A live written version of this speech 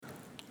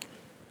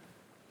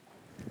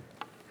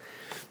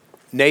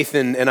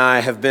Nathan and I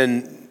have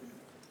been,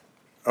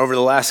 over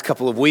the last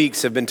couple of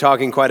weeks, have been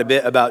talking quite a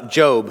bit about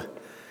Job.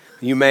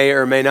 You may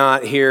or may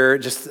not hear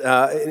just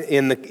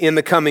in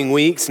the coming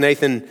weeks,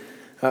 Nathan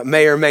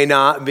may or may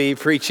not be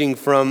preaching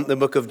from the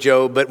book of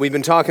Job, but we've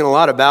been talking a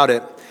lot about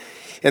it.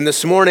 And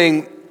this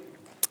morning,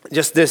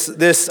 just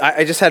this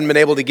I just hadn't been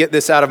able to get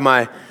this out of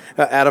my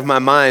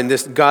mind,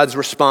 this God's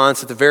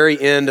response at the very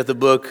end of the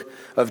book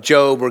of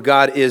Job, where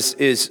God is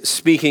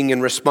speaking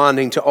and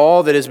responding to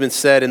all that has been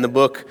said in the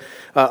book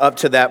up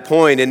to that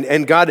point.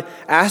 And God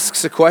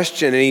asks a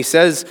question, and he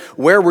says,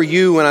 "Where were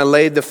you when I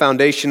laid the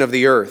foundation of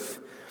the earth?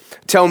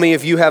 Tell me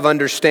if you have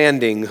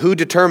understanding. Who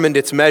determined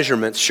its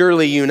measurements?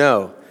 Surely you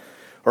know.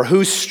 Or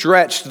who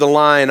stretched the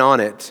line on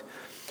it?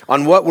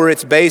 On what were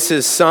its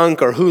bases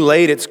sunk, or who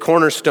laid its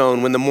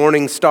cornerstone when the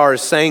morning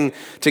stars sang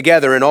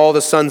together and all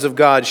the sons of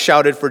God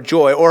shouted for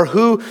joy? Or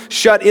who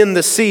shut in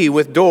the sea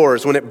with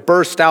doors when it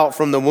burst out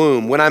from the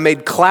womb? When I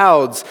made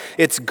clouds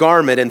its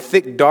garment and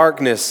thick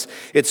darkness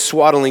its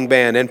swaddling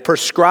band, and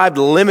prescribed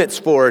limits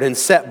for it and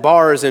set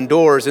bars and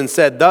doors, and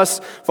said, thus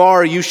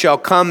far you shall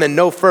come and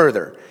no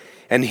further,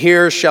 and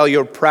here shall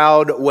your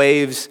proud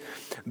waves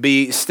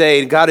be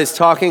stayed." God is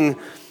talking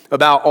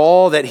about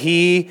all that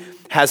he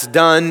has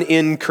done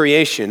in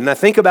creation. And I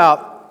think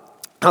about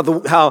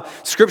how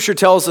Scripture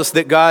tells us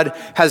that God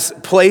has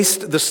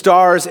placed the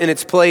stars in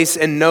its place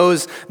and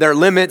knows their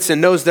limits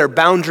and knows their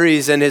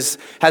boundaries and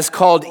has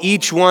called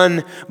each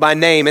one by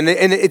name. And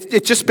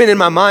it's just been in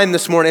my mind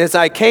this morning as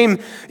I came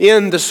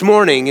in this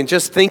morning and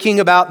just thinking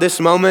about this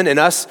moment and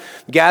us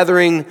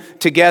gathering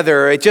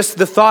together.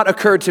 The thought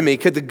occurred to me,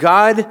 could the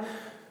God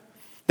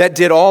that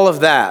did all of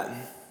that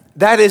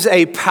is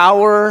a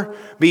power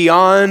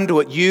beyond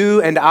what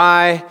you and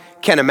I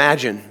can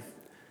imagine.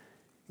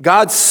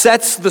 God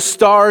sets the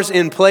stars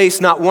in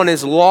place, not one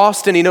is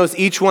lost, and he knows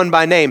each one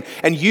by name.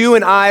 And you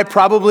and I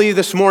probably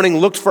this morning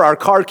looked for our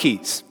car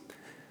keys.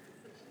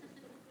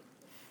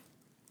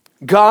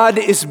 God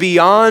is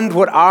beyond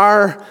what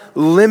our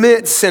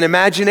limits and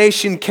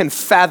imagination can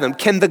fathom.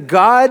 Can the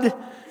God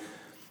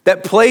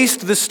that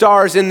placed the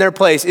stars in their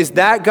place, is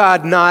that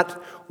God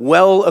not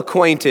well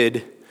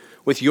acquainted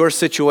with your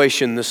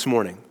situation this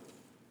morning?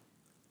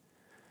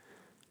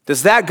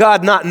 Does that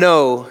God not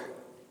know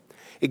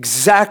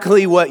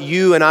exactly what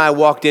you and I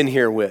walked in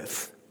here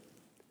with?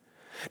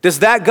 Does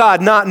that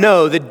God not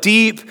know the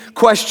deep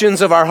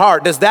questions of our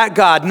heart? Does that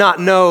God not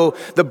know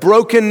the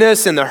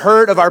brokenness and the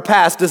hurt of our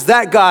past? Does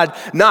that God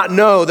not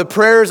know the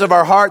prayers of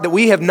our heart that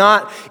we have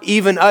not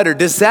even uttered?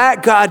 Does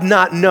that God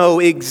not know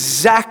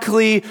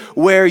exactly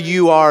where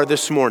you are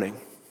this morning?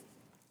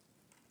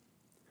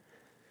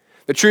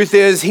 The truth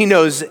is, he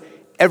knows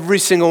every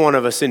single one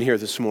of us in here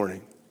this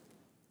morning.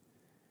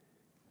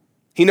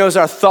 He knows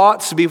our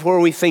thoughts before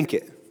we think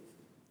it.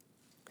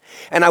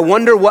 And I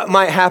wonder what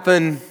might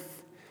happen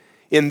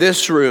in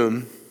this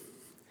room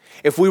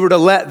if we were to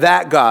let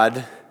that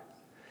God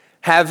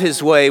have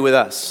his way with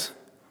us.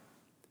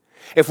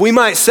 If we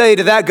might say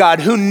to that God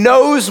who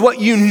knows what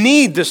you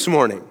need this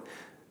morning,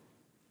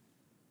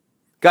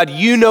 God,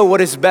 you know what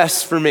is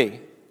best for me.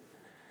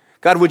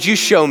 God, would you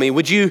show me?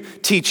 Would you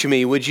teach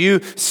me? Would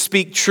you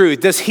speak truth?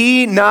 Does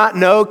he not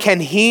know? Can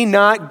he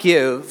not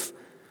give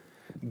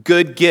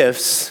good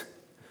gifts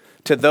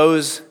to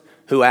those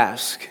who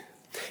ask?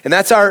 And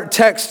that's our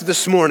text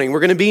this morning. We're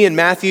going to be in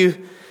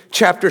Matthew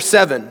chapter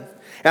 7.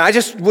 And I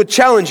just would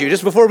challenge you,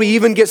 just before we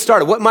even get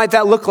started, what might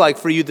that look like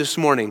for you this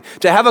morning?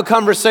 To have a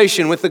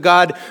conversation with the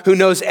God who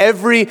knows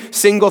every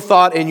single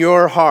thought in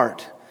your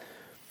heart.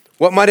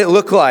 What might it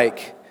look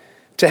like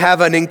to have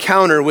an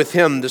encounter with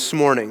him this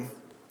morning?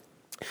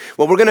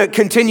 Well, we're going to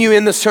continue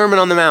in the Sermon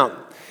on the Mount.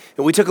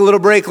 We took a little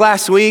break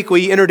last week.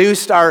 We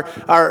introduced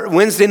our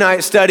Wednesday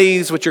night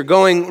studies, which are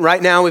going right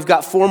now. We've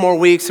got 4 more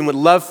weeks and would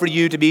love for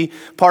you to be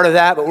part of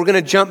that. But we're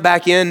going to jump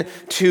back in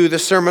to the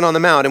Sermon on the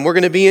Mount. And we're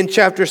going to be in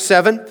chapter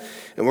 7.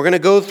 And we're going to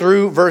go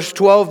through verse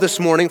 12 this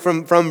morning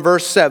from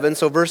verse 7.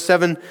 So verse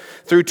 7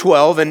 through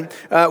 12. And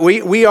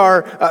we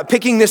are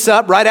picking this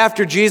up right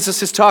after Jesus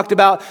has talked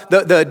about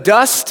the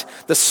dust,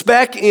 the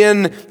speck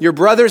in your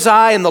brother's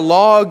eye and the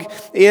log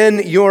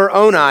in your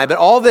own eye. But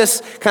all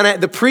this, kind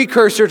of the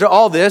precursor to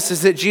all this,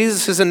 is that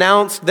Jesus has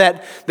announced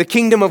that the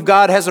kingdom of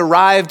God has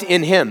arrived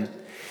in him.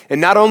 And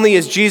not only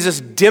is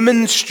Jesus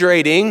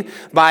demonstrating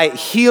by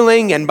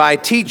healing and by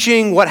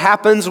teaching what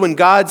happens when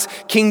God's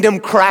kingdom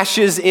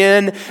crashes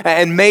in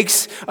and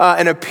makes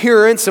an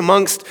appearance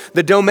amongst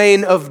the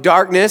domain of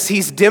darkness,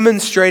 he's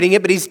demonstrating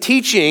it, but he's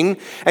teaching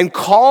and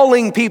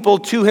calling people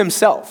to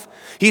himself.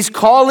 He's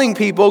calling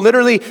people,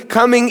 literally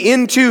coming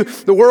into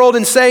the world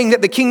and saying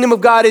that the kingdom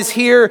of God is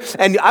here,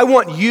 and I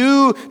want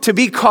you to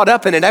be caught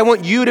up in it. I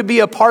want you to be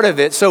a part of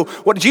it. So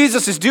what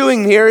Jesus is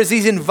doing here is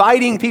he's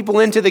inviting people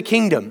into the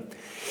kingdom.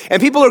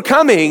 And people are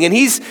coming, and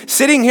he's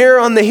sitting here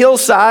on the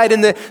hillside,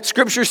 and the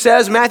scripture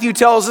says, Matthew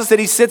tells us that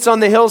he sits on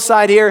the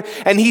hillside here,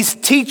 and he's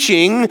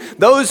teaching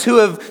those who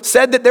have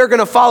said that they're going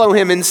to follow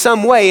him in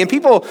some way. And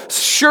people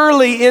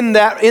surely in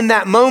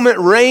that moment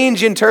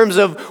range in terms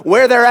of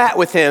where they're at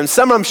with him.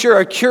 Some, I'm sure,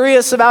 are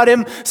curious about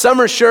him. Some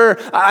I'm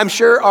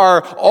sure,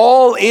 are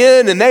all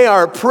in, and they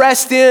are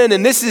pressed in,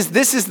 and this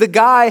is the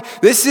guy,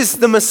 this is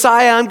the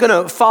Messiah, I'm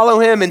going to follow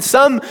him. And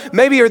some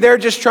maybe are there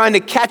just trying to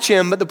catch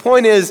him, but the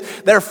point is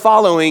they're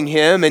following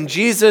him, and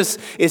Jesus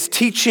is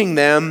teaching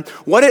them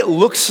what it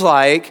looks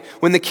like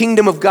when the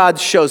kingdom of God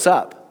shows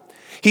up.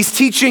 He's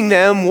teaching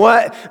them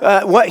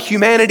what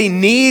humanity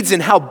needs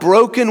and how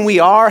broken we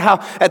are,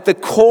 how at the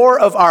core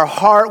of our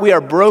heart we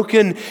are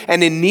broken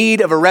and in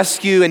need of a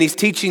rescue, and he's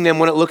teaching them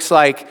what it looks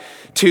like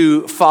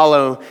to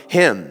follow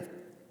him.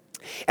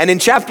 And in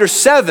chapter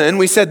 7,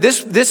 we said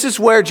this is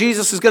where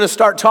Jesus is going to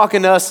start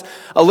talking to us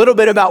a little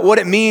bit about what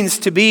it means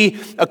to be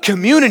a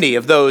community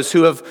of those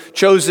who have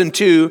chosen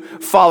to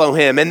follow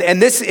him.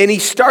 And he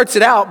starts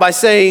it out by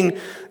saying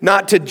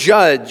not to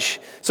judge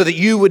so that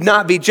you would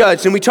not be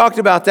judged. And we talked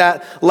about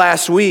that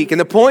last week. And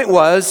the point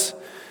was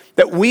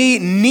that we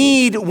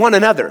need one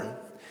another.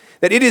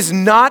 That it is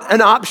not an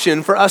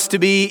option for us to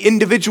be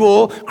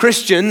individual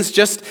Christians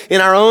just in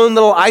our own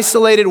little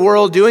isolated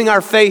world doing our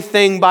faith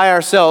thing by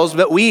ourselves,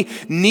 but we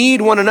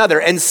need one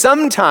another. And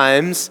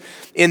sometimes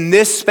in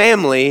this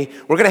family,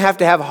 we're going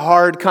to have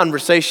hard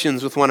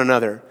conversations with one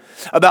another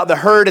about the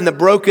hurt and the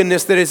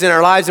brokenness that is in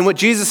our lives. And what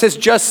Jesus has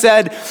just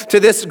said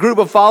to this group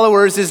of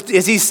followers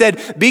is he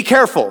said, be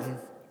careful.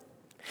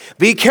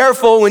 Be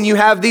careful when you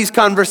have these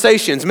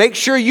conversations. Make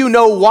sure you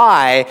know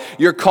why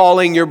you're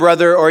calling your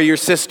brother or your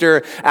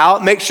sister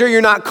out. Make sure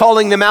you're not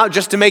calling them out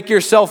just to make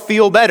yourself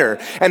feel better.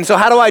 And so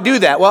how do I do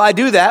that? Well, I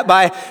do that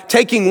by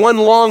taking one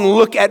long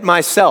look at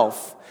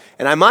myself.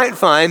 And I might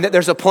find that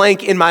there's a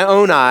plank in my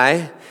own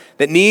eye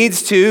that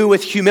needs to,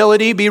 with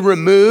humility, be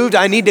removed.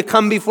 I need to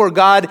come before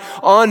God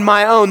on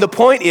my own. The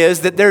point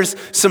is that there's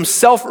some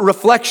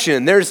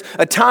self-reflection. There's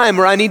a time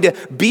where I need to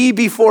be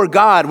before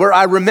God, where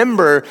I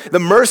remember the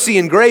mercy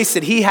and grace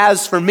that he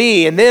has for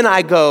me. And then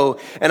I go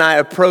and I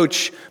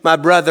approach my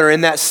brother in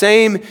that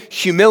same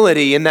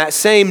humility, in that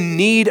same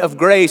need of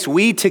grace.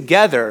 We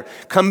together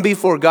come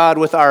before God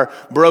with our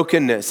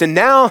brokenness. And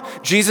now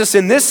Jesus,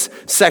 in this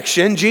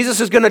section,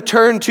 Jesus is going to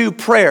turn to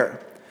prayer.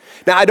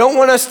 Now, I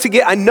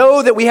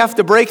know that we have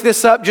to break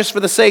this up just for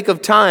the sake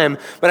of time,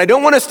 but I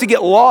don't want us to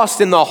get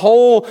lost in the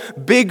whole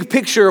big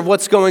picture of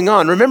what's going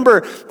on.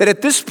 Remember that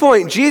at this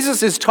point,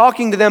 Jesus is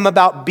talking to them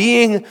about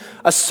being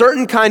a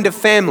certain kind of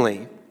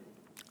family,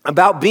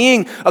 about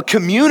being a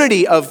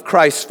community of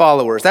Christ's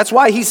followers. That's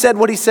why he said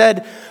what he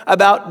said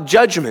about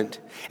judgment.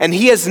 And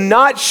he has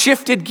not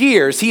shifted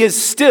gears. He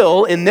is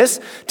still, in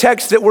this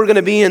text that we're going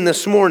to be in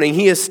this morning,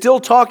 he is still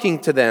talking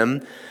to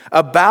them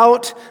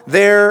about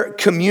their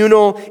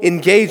communal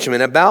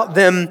engagement, about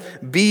them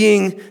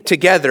being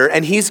together,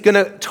 and he's going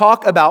to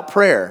talk about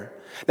prayer.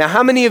 Now,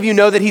 how many of you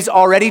know that he's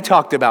already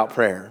talked about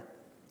prayer?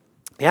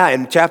 Yeah,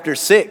 in chapter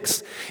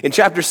 6. In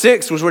chapter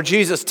 6 was where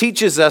Jesus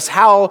teaches us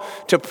how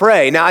to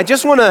pray. Now, I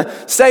just want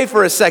to say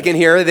for a second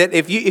here that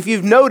if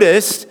you've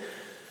noticed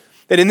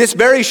that in this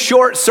very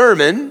short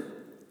sermon,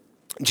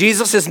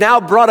 Jesus has now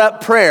brought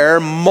up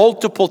prayer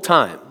multiple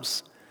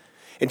times.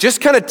 And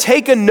just kind of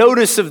take a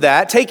notice of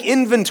that, take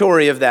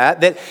inventory of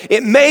that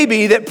it may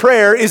be that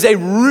prayer is a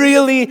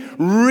really,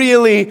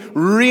 really,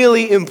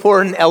 really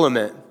important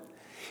element.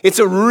 It's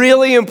a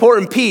really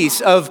important piece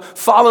of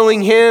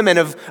following him and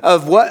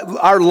of what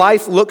our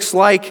life looks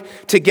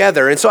like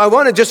together. And so I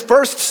want to just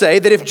first say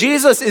that if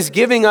Jesus is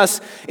giving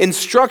us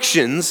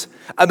instructions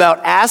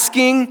about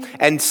asking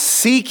and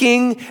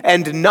seeking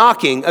and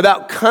knocking,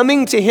 about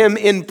coming to him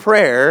in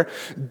prayer,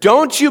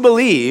 don't you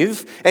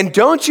believe and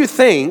don't you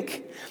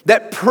think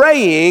that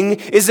praying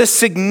is a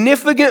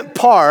significant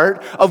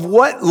part of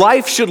what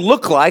life should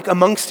look like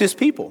amongst his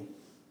people?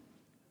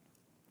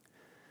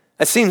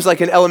 That seems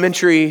like an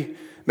elementary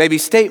maybe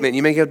statement.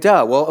 You may go,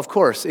 duh. Well, of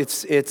course,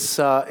 it's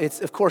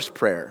of course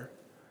prayer.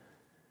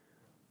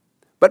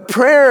 But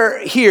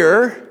prayer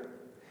here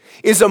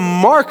is a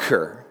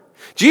marker.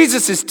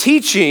 Jesus is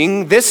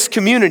teaching this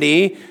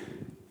community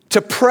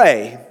to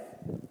pray.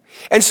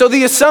 And so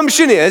the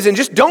assumption is, and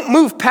just don't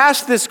move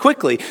past this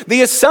quickly,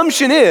 the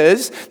assumption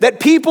is that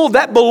people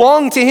that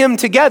belong to him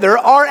together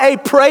are a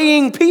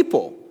praying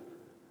people.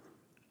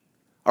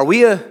 Are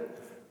we a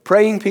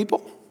praying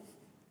people?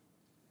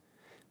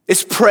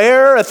 Is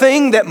prayer a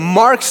thing that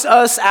marks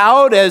us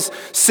out as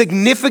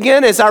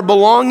significant as our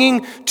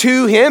belonging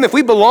to him? If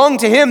we belong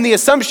to him, the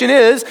assumption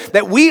is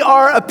that we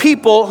are a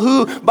people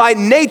who, by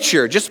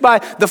nature, just by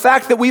the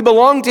fact that we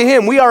belong to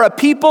him, we are a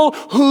people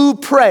who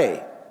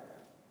pray.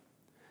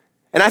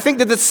 And I think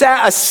that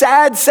a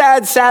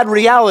sad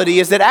reality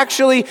is that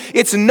actually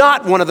it's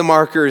not one of the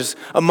markers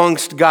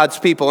amongst God's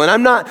people. And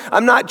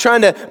I'm not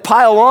trying to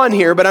pile on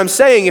here, but I'm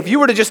saying if you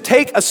were to just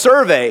take a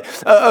survey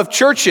of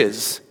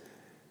churches,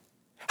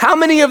 how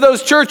many of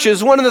those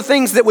churches, one of the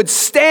things that would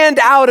stand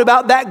out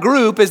about that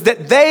group is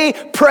that they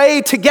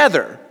pray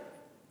together.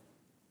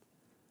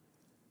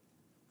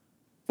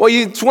 Well,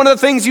 it's one of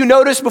the things you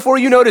notice before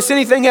you notice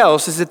anything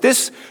else is that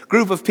this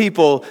group of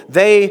people,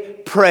 they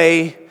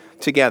pray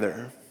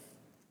together.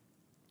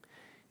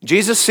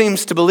 Jesus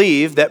seems to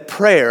believe that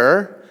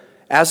prayer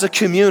as a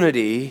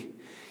community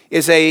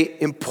is an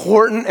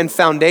important and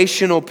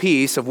foundational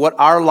piece of what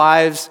our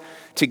lives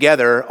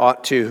together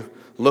ought to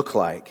look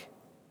like.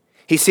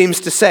 He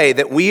seems to say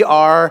that we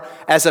are,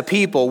 as a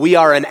people, we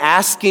are an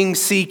asking,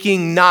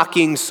 seeking,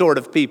 knocking sort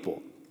of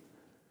people,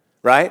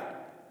 right?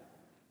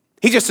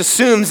 He just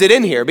assumes it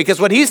in here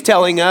because what he's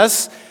telling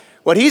us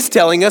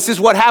is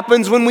what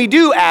happens when we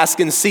do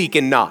ask and seek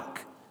and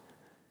knock.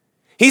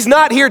 He's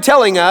not here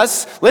telling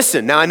us,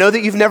 listen, now I know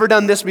that you've never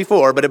done this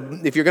before, but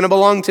if you're going to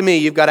belong to me,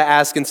 you've got to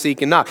ask and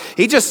seek and knock.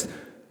 He just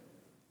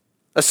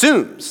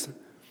assumes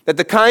that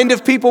the kind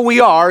of people we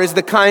are is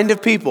the kind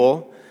of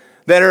people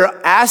that are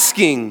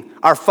asking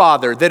our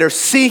Father, that are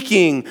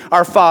seeking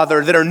our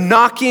Father, that are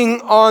knocking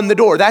on the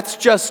door. That's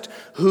just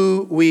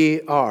who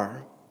we are.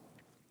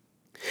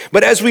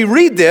 But as we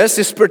read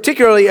this,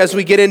 particularly as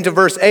we get into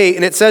verse 8,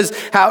 and it says,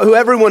 how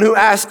everyone who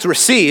asks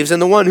receives, and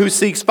the one who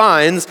seeks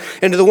finds,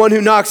 and to the one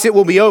who knocks it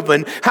will be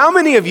open. How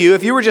many of you,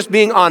 if you were just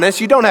being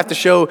honest, you don't have to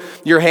show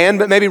your hand,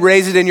 but maybe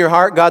raise it in your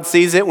heart, God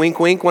sees it, wink,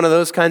 wink, one of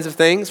those kinds of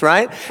things,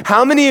 right?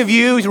 How many of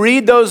you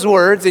read those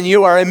words and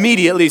you are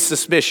immediately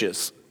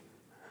suspicious?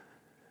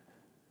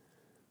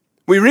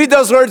 We read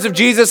those words of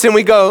Jesus and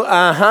we go,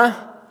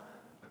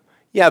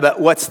 yeah,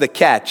 but what's the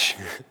catch?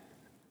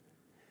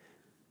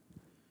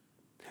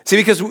 See,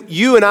 because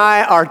you and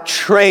I are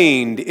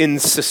trained in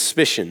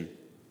suspicion.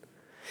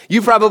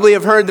 You probably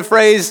have heard the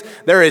phrase,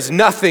 there is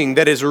nothing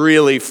that is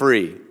really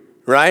free,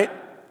 right?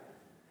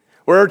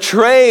 We're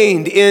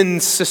trained in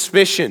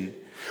suspicion.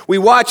 We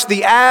watch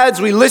the ads,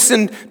 we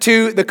listen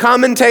to the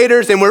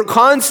commentators, and we're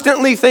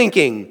constantly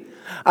thinking,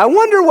 I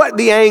wonder what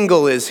the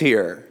angle is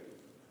here.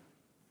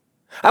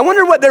 I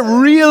wonder what they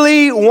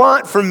really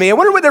want from me. I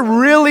wonder what they're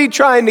really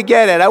trying to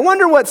get at. I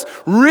wonder what's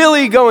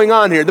really going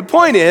on here. The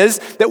point is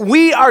that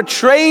we are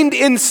trained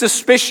in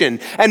suspicion.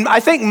 And I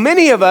think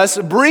many of us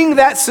bring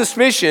that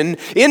suspicion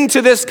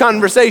into this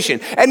conversation.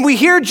 And we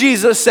hear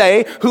Jesus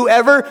say,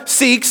 whoever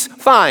seeks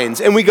finds.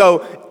 And we go,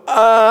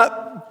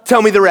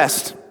 tell me the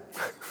rest.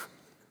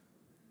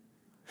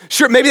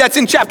 Sure, maybe that's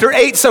in chapter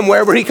 8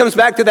 somewhere where he comes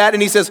back to that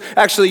and he says,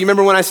 actually, you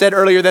remember when I said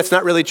earlier that's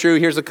not really true?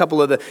 Here's a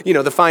couple of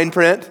the fine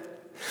print.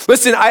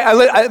 Listen,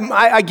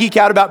 I geek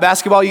out about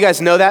basketball. You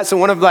guys know that. So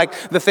one of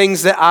the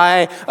things that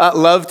I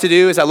love to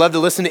do is I love to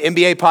listen to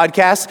NBA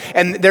podcasts.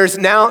 And there's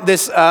now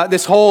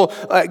this whole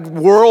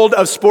world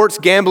of sports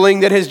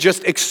gambling that has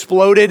just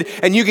exploded.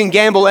 And you can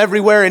gamble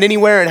everywhere and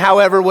anywhere and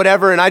however,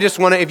 whatever. And I just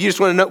want to, if you just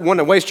want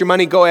to waste your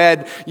money, go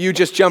ahead. You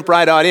just jump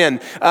right on in.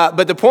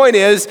 But the point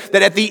is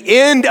that at the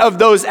end of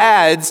those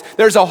ads,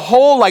 there's a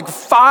whole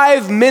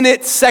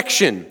 5-minute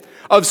section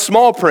of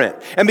small print.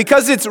 And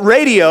because it's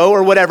radio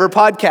or whatever,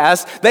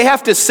 podcast, they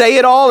have to say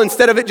it all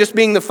instead of it just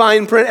being the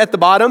fine print at the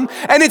bottom.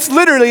 And it's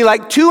literally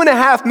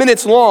 2.5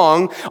 minutes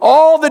long,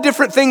 all the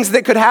different things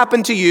that could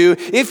happen to you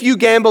if you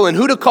gamble and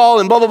who to call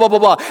and blah, blah, blah, blah,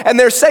 blah. And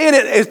they're saying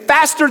it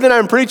faster than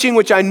I'm preaching,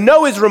 which I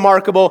know is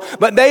remarkable,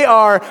 but they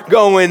are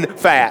going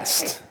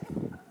fast.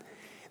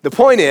 The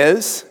point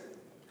is,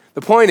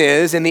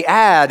 in the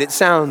ad, it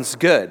sounds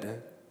good.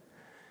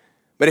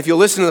 But if you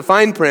listen to the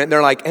fine print,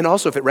 they're like, and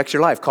also if it wrecks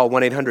your life, call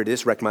 1-800,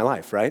 this wrecked my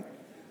life, right?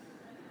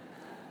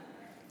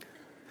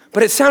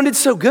 But it sounded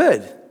so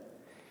good.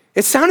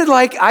 It sounded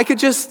like I could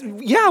just,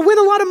 win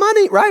a lot of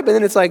money, right? But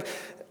then it's like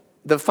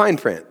the fine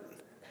print.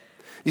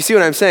 You see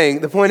what I'm saying?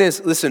 The point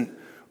is, listen,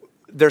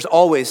 there's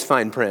always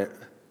fine print.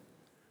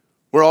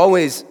 We're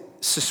always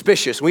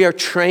suspicious. We are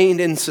trained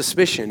in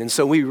suspicion. And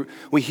so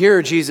we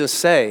hear Jesus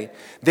say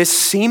this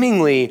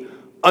seemingly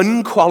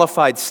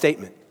unqualified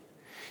statement.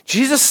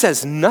 Jesus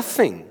says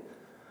nothing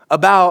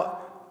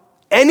about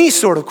any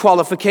sort of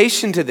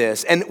qualification to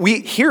this. And we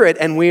hear it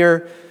and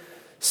we're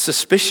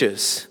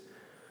suspicious.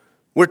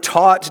 We're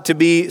taught to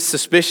be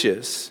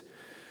suspicious.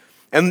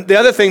 And the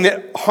other thing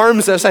that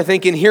harms us, I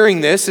think, in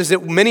hearing this is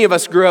that many of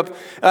us grew up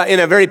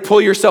in a very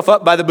pull yourself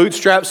up by the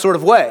bootstraps sort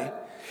of way.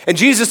 And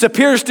Jesus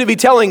appears to be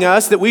telling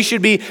us that we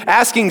should be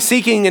asking,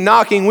 seeking, and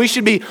knocking. We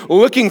should be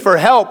looking for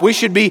help. We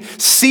should be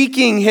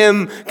seeking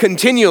him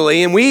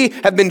continually. And we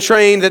have been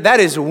trained that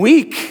is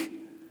weak.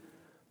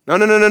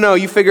 No.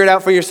 You figure it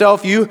out for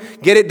yourself. You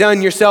get it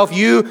done yourself.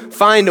 You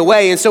find a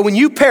way. And so when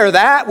you pair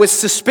that with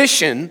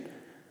suspicion,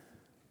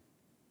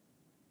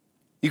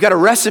 you got a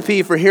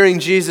recipe for hearing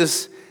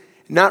Jesus,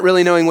 not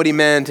really knowing what he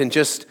meant and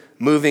just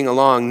moving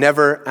along,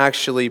 never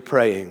actually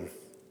praying.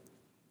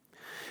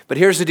 But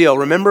here's the deal.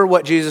 Remember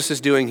what Jesus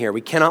is doing here. We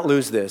cannot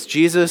lose this.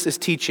 Jesus is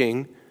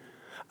teaching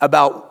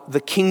about the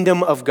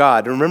kingdom of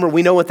God. Remember,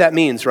 we know what that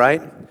means,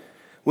 right?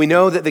 We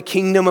know that the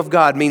kingdom of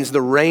God means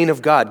the reign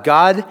of God.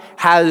 God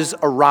has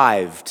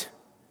arrived.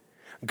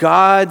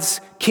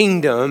 God's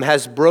kingdom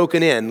has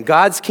broken in.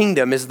 God's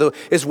kingdom is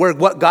where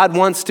what God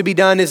wants to be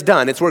done is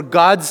done. It's where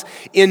God's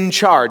in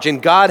charge,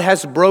 and God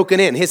has broken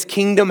in. His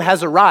kingdom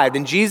has arrived,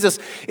 and Jesus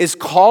is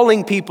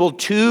calling people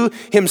to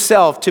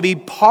himself to be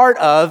part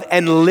of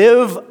and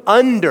live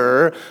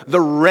under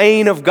the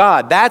reign of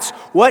God. That's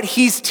what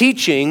he's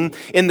teaching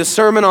in the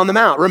Sermon on the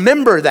Mount.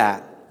 Remember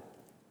that.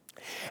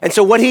 And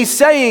so what he's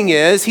saying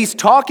is, he's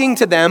talking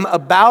to them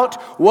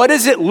about what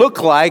does it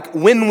look like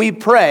when we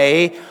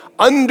pray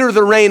under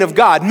the reign of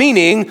God,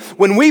 meaning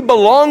when we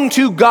belong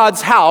to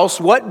God's house,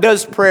 what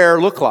does prayer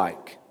look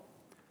like?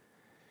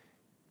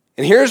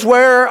 And here's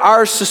where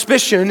our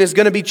suspicion is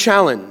going to be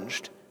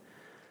challenged.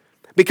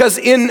 Because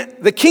in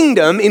the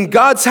kingdom, in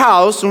God's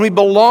house, when we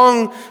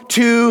belong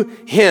to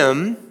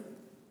him,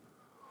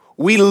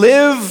 we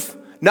live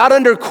not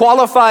under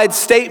qualified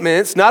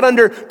statements, not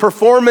under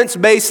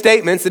performance-based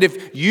statements that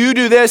if you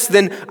do this,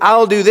 then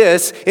I'll do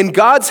this. In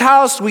God's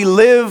house, we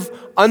live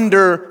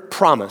under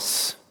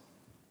promise.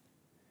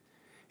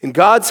 In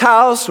God's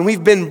house, when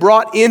we've been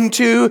brought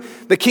into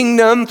the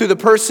kingdom through the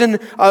person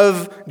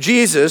of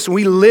Jesus,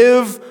 we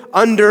live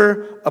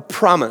under a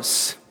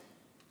promise.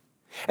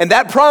 And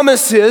that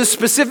promise is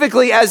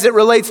specifically as it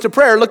relates to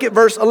prayer. Look at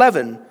verse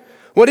 11.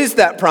 What is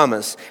that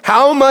promise?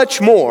 How much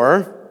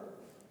more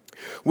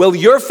will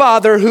your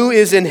Father who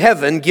is in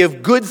heaven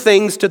give good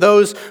things to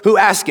those who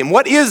ask him?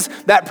 What is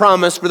that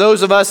promise for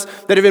those of us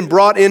that have been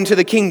brought into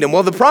the kingdom?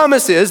 Well, the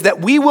promise is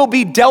that we will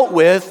be dealt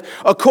with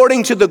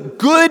according to the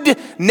good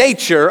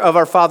nature of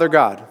our Father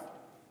God.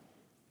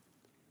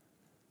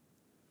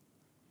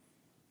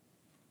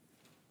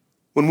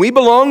 When we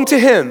belong to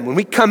him, when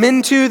we come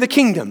into the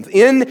kingdom,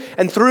 in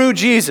and through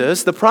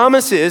Jesus, the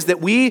promise is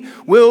that we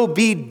will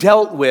be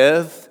dealt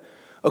with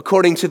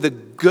according to the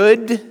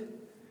good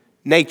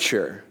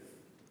nature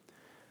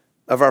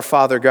of our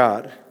Father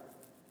God.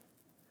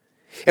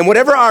 And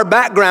whatever our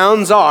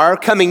backgrounds are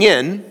coming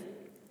in,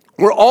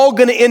 we're all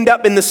going to end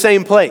up in the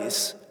same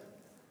place.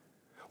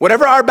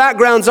 Whatever our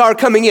backgrounds are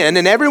coming in,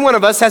 and every one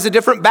of us has a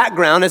different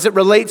background as it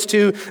relates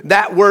to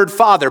that word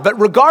Father. But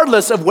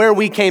regardless of where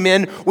we came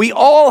in, we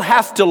all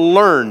have to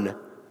learn.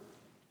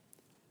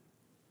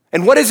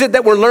 And what is it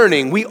that we're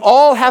learning? We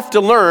all have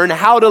to learn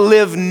how to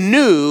live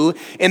new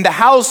in the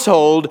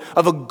household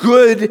of a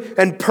good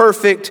and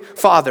perfect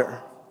Father.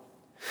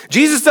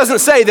 Jesus doesn't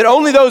say that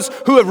only those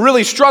who have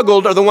really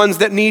struggled are the ones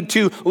that need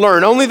to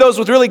learn. Only those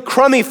with really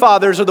crummy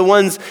fathers are the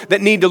ones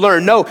that need to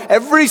learn. No,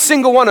 every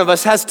single one of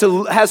us has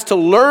to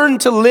learn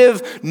to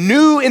live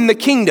new in the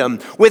kingdom,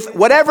 with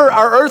whatever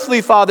our earthly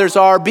fathers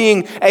are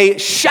being a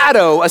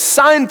shadow, a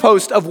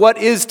signpost of what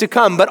is to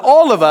come. But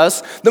all of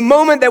us, the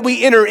moment that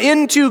we enter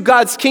into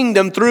God's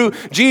kingdom through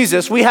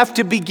Jesus, we have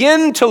to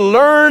begin to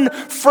learn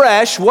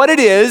fresh what it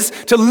is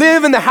to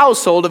live in the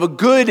household of a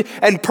good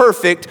and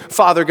perfect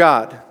Father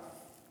God.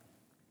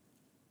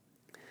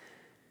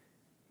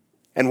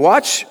 And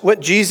watch what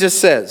Jesus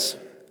says.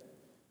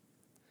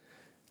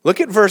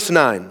 Look at verse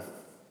 9.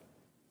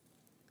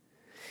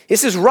 He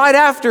says right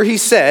after he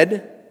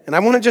said, and I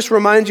want to just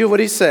remind you of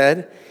what he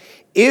said,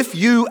 if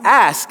you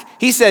ask,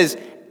 he says,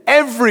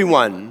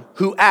 everyone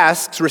who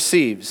asks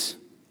receives.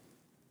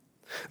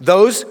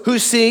 Those who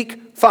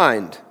seek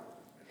find.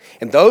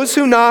 And those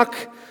who knock,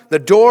 the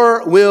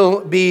door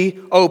will be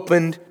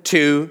opened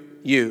to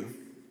you.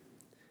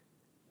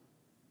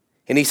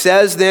 And he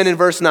says then in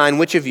verse 9,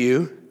 which of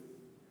you,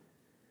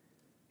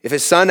 if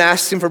his son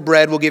asks him for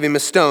bread, we'll give him a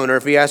stone, or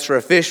if he asks for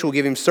a fish, we'll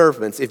give him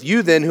serpents. If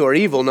you then, who are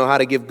evil, know how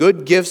to give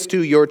good gifts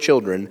to your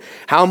children,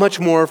 how much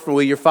more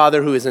will your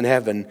Father who is in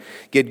heaven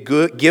give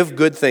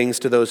good things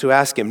to those who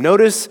ask him?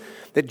 Notice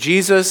that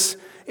Jesus,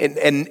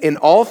 in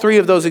all three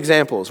of those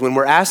examples, when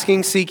we're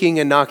asking, seeking,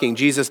 and knocking,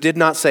 Jesus did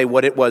not say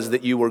what it was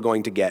that you were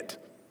going to get.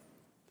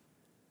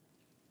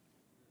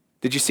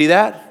 Did you see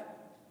that?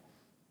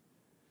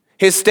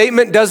 His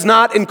statement does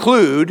not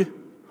include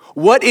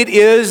what it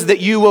is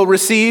that you will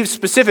receive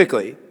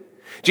specifically.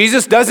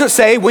 Jesus doesn't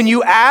say when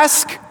you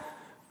ask,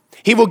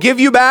 he will give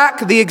you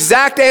back the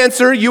exact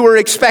answer you were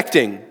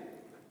expecting.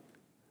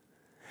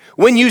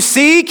 When you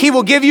seek, he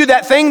will give you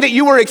that thing that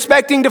you were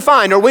expecting to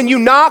find. Or when you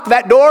knock,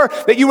 that door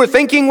that you were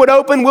thinking would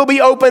open will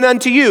be open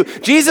unto you.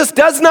 Jesus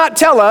does not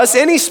tell us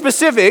any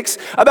specifics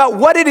about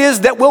what it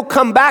is that will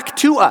come back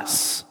to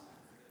us.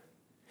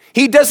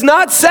 He does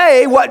not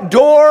say what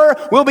door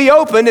will be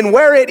opened and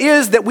where it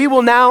is that we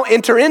will now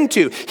enter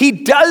into. He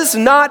does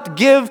not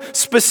give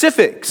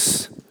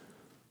specifics.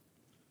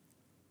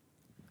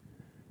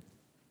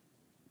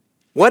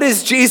 What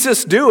is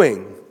Jesus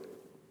doing?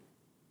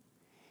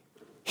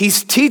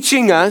 He's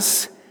teaching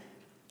us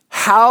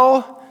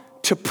how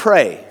to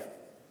pray.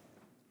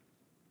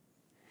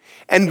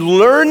 And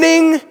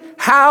learning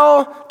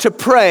how to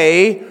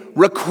pray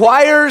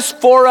requires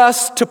for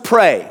us to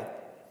pray.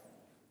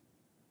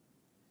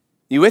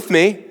 You with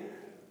me?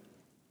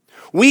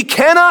 We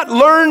cannot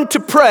learn to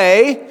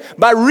pray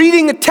by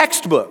reading a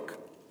textbook.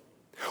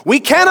 We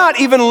cannot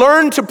even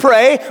learn to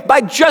pray by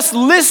just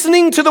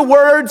listening to the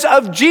words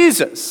of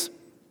Jesus.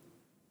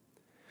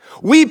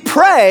 We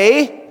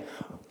pray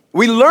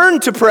We learn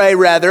to pray,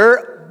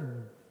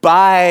 rather,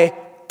 by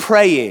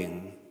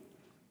praying.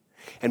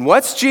 And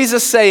what's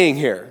Jesus saying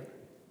here?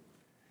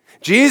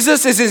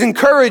 Jesus is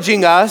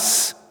encouraging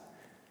us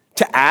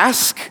to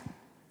ask,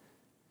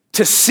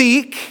 to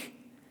seek,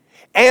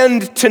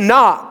 and to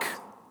knock.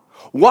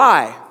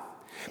 Why?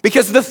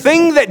 Because the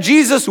thing that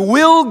Jesus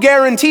will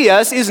guarantee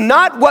us is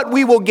not what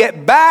we will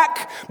get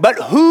back, but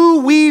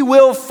who we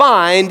will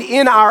find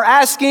in our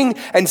asking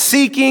and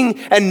seeking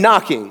and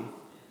knocking.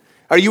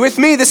 Are you with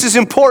me? This is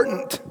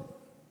important.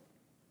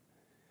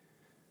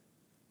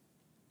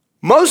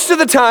 Most of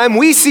the time,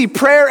 we see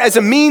prayer as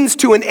a means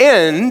to an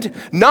end,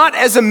 not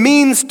as a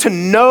means to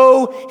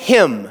know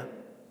Him.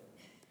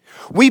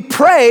 We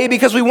pray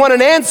because we want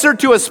an answer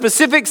to a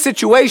specific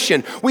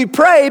situation. We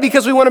pray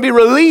because we want to be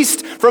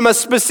released from a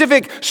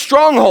specific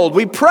stronghold.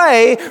 We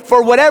pray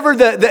for whatever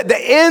the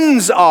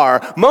ends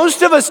are.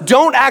 Most of us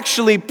don't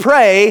actually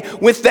pray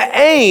with the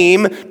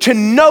aim to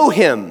know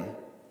Him.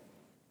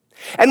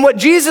 And what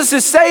Jesus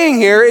is saying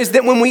here is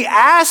that when we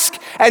ask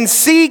and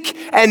seek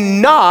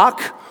and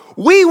knock,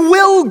 we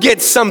will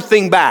get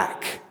something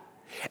back.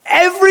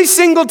 Every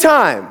single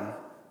time.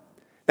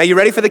 Now, you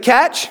ready for the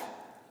catch?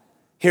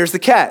 Here's the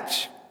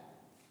catch.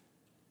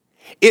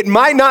 It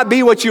might not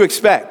be what you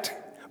expect,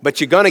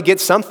 but you're going to get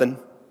something.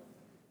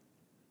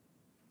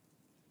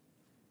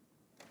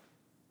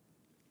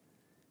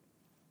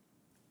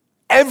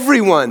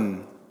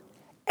 Everyone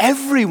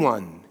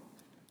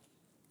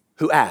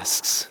who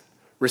asks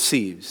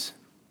receives.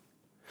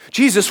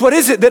 Jesus, what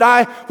is it that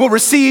I will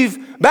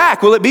receive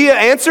back? Will it be an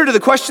answer to the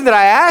question that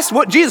I asked?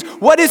 Jesus,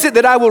 what is it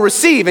that I will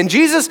receive? And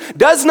Jesus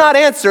does not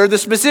answer the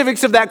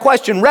specifics of that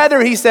question.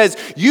 Rather, he says,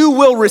 you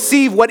will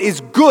receive what is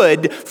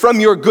good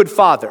from your good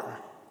Father.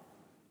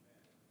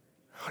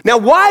 Now,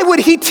 why would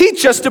he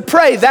teach us to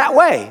pray that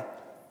way?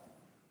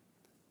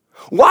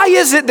 Why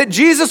is it that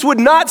Jesus would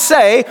not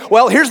say,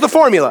 well, here's the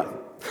formula.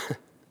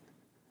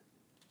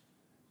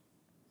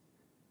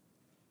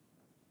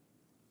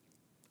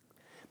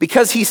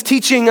 Because he's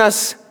teaching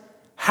us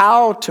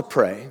how to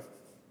pray.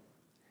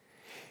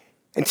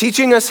 And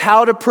teaching us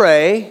how to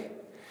pray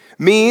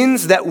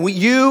means that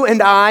you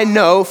and I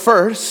know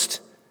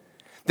first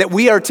that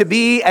we are to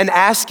be an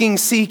asking,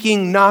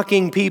 seeking,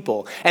 knocking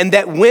people. And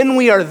that when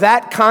we are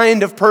that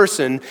kind of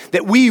person,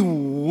 that we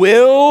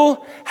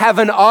will have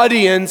an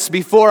audience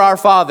before our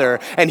Father.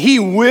 And he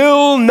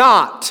will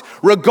not,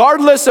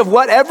 regardless of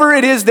whatever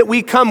it is that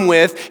we come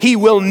with, he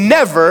will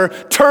never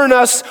turn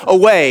us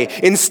away.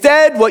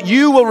 Instead, what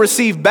you will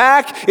receive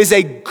back is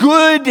a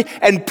good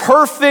and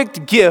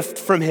perfect gift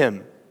from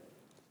him.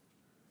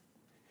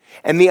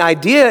 And the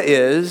idea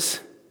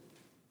is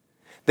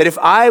that if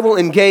I will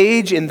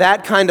engage in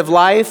that kind of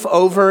life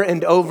over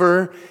and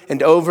over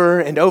and over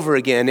and over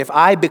again, if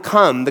I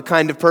become the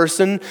kind of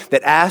person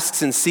that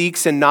asks and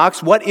seeks and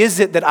knocks, what is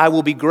it that I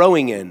will be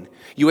growing in?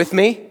 You with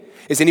me?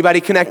 Is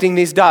anybody connecting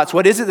these dots?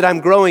 What is it that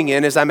I'm growing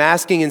in as I'm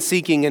asking and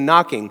seeking and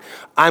knocking?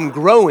 I'm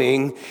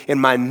growing in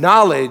my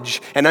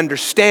knowledge and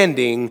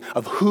understanding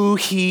of who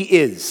he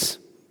is.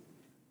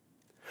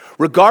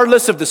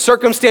 Regardless of the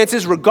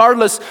circumstances,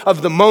 regardless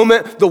of the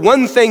moment, the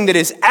one thing that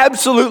is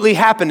absolutely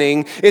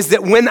happening is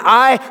that when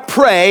I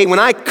pray, when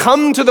I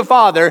come to the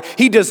Father,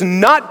 he does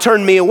not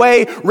turn me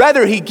away.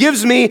 Rather, he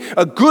gives me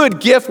a good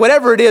gift,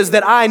 whatever it is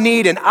that I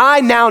need, and I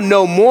now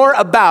know more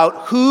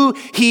about who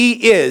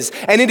he is.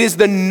 And it is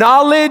the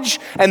knowledge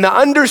and the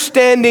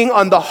understanding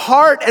on the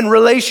heart and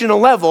relational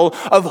level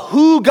of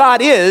who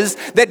God is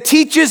that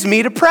teaches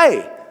me to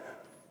pray.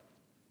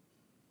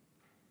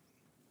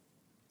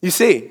 You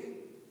see,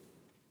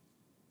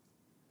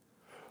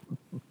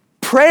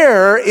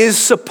 prayer is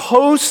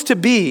supposed to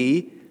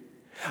be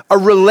a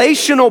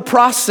relational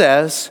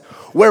process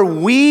where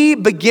we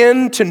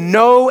begin to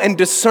know and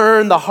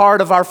discern the heart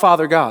of our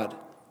Father God.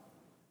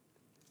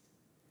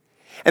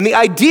 And the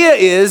idea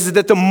is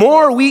that the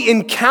more we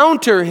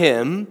encounter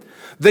him,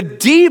 the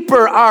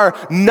deeper our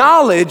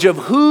knowledge of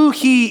who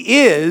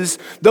he is,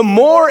 the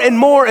more and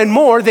more and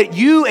more that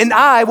you and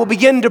I will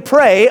begin to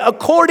pray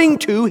according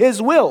to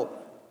his will.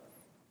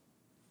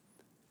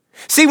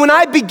 See, when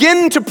I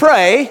begin to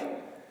pray,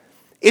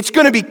 it's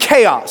going to be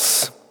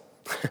chaos.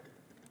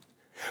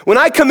 When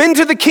I come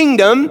into the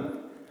kingdom,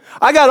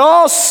 I got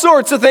all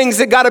sorts of things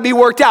that got to be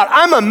worked out.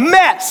 I'm a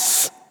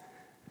mess.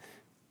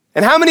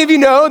 And how many of you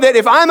know that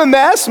if I'm a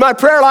mess, my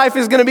prayer life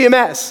is going to be a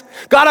mess?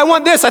 God, I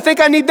want this. I think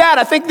I need that.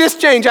 I think this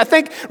change.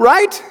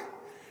 Right?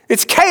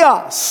 It's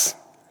chaos.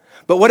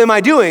 But what am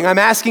I doing? I'm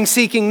asking,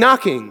 seeking,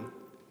 knocking.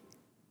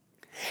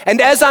 And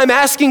as I'm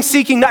asking,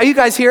 seeking, are you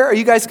guys here? Are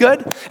you guys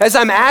good? As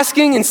I'm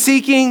asking and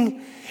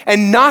seeking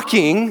and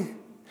knocking,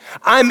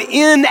 I'm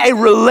in a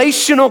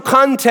relational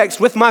context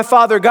with my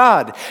Father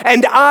God,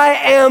 and I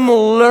am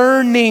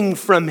learning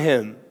from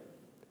him.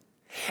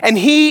 And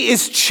he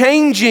is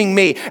changing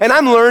me, and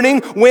I'm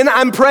learning when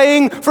I'm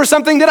praying for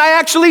something that I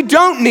actually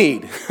don't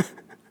need.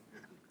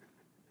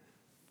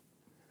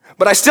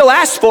 But I still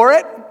asked for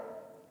it.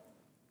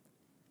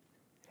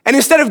 And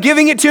instead of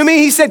giving it to me,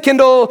 he said,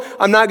 Kendall,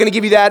 I'm not going to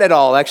give you that at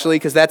all, actually,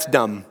 because that's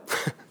dumb.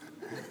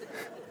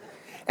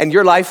 And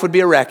your life would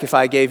be a wreck if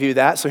I gave you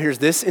that. So here's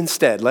this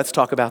instead. Let's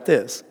talk about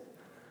this.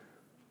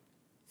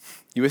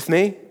 You with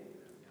me?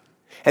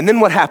 And then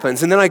what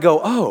happens? And then I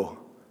go, oh,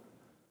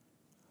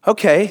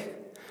 okay,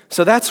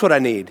 so that's what I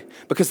need,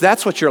 because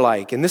that's what you're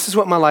like, and this is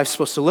what my life's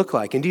supposed to look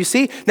like. And do you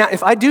see? Now,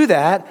 if I do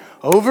that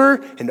over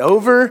and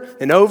over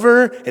and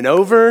over and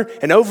over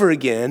and over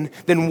again,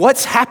 then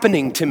what's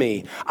happening to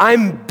me?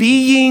 I'm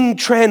being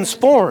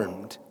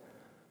transformed.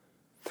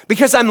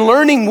 Because I'm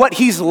learning what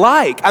he's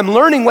like. I'm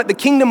learning what the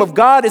kingdom of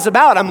God is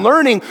about. I'm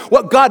learning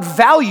what God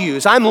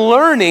values. I'm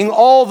learning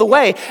all the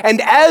way.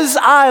 And as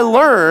I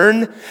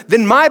learn,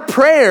 then my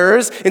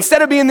prayers,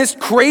 instead of being this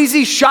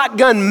crazy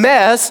shotgun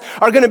mess,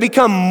 are going to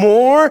become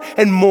more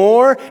and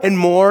more and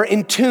more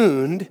in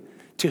tuned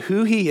to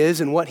who he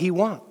is and what he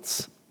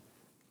wants.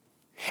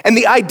 And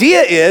the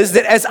idea is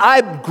that as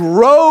I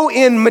grow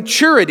in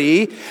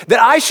maturity, that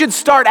I should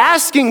start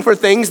asking for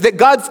things that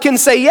God can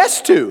say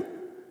yes to.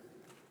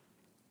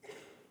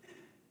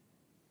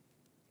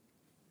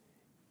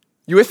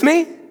 You with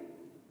me?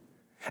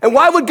 And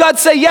why would God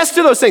say yes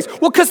to those things?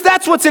 Well, because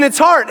that's what's in its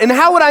heart. And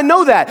how would I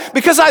know that?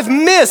 Because I've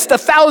missed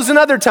 1,000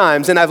 other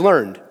times and I've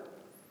learned.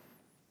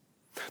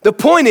 The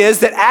point is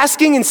that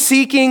asking and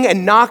seeking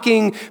and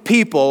knocking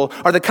people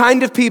are the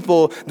kind of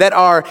people that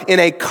are in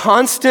a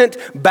constant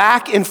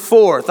back and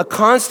forth, a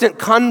constant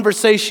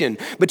conversation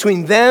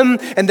between them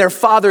and their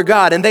Father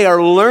God. And they are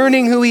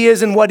learning who he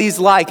is and what he's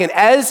like. And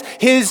as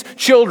his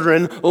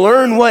children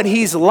learn what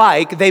he's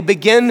like, they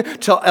begin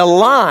to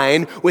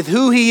align with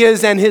who he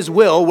is and his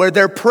will, where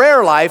their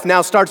prayer life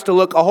now starts to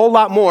look a whole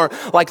lot more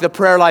like the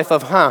prayer life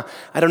of, I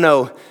don't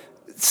know,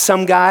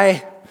 some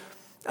guy,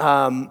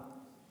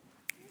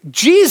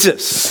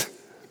 Jesus.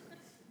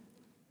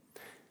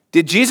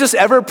 Did Jesus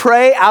ever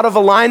pray out of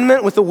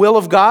alignment with the will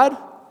of God?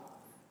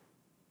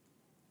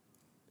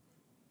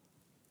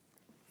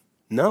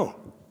 No.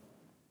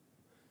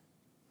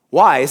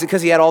 Why? Is it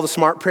because he had all the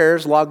smart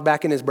prayers logged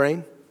back in his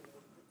brain?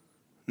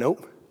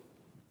 Nope.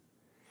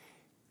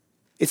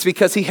 It's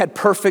because he had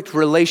perfect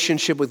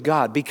relationship with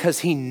God, because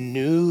he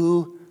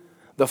knew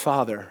the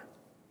Father.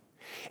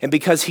 And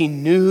because he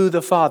knew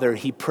the Father,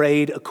 he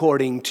prayed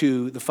according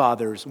to the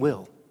Father's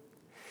will.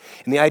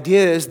 And the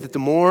idea is that the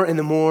more and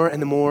the more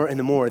and the more and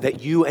the more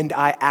that you and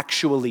I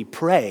actually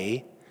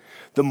pray,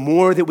 the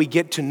more that we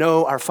get to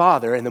know our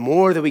Father, and the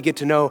more that we get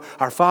to know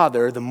our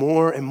Father, the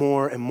more and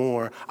more and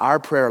more our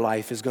prayer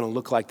life is going to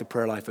look like the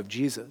prayer life of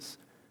Jesus.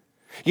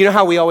 You know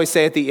how we always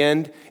say at the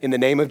end, in the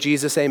name of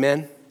Jesus,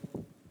 amen?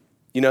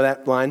 You know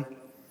that line?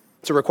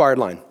 It's a required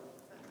line.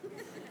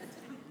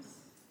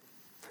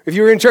 If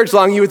you were in church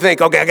long, you would think,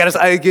 okay,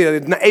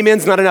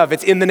 amen's not enough.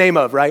 It's in the name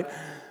of, right?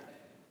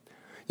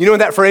 You know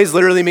what that phrase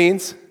literally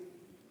means?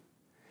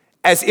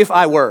 As if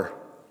I were.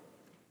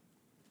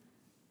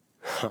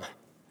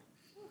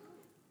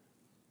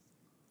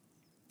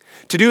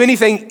 To do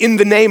anything in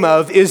the name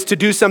of is to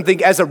do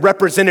something as a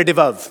representative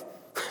of.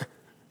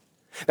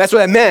 That's what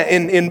that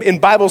meant in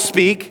Bible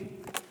speak.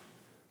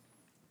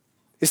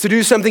 Is to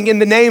do something in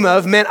the name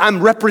of meant I'm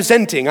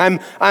representing. I'm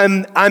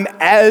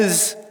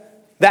as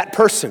that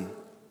person.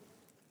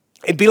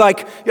 It'd be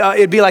like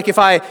if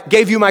I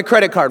gave you my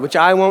credit card, which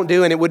I won't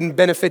do, and it wouldn't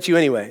benefit you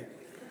anyway.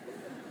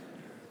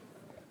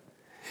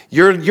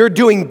 You're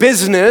doing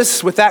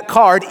business with that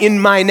card in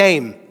my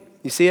name.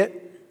 You see it?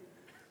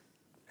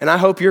 And I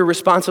hope you're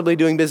responsibly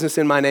doing business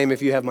in my name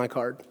if you have my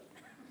card.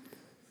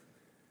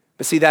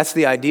 But see, that's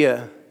the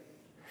idea.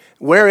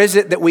 Where is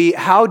it that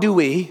how do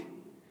we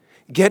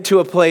get to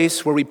a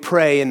place where we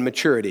pray in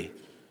maturity?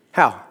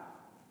 How?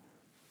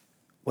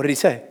 What did he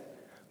say?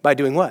 By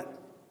doing what?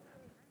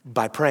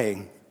 By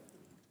praying.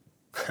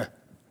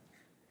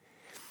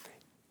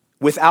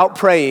 Without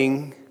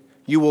praying,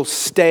 you will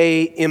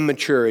stay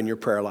immature in your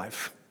prayer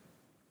life.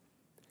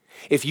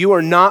 If you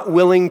are not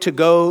willing to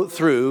go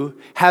through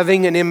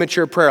having an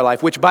immature prayer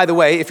life, which, by the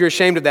way, if you're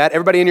ashamed of that,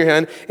 everybody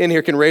in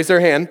here can raise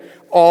their hand.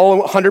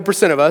 All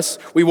 100% of us,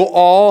 we will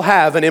all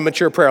have an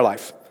immature prayer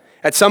life.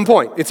 At some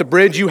point, it's a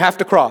bridge you have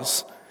to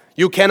cross.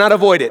 You cannot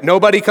avoid it.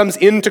 Nobody comes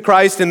into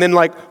Christ and then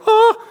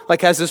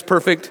has this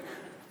perfect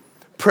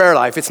prayer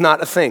life. It's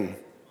not a thing.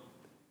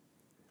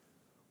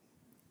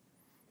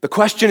 The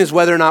question is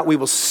whether or not we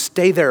will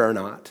stay there or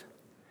not.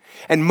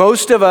 And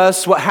most of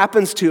us, what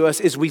happens to us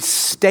is we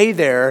stay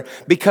there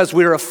because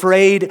we're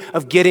afraid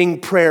of getting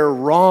prayer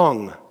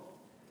wrong.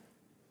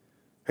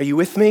 Are you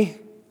with me?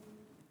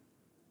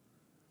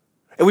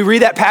 And we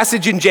read that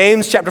passage in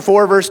James chapter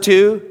 4, verse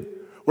 2,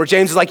 where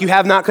James is like, you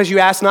have not because you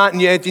ask not,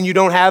 and you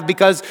don't have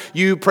because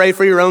you pray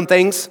for your own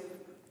things,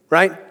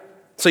 right?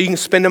 So you can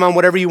spend them on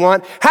whatever you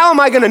want. How am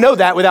I going to know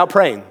that without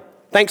praying?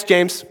 Thanks,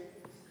 James.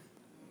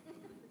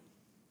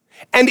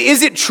 And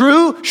is it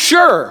true?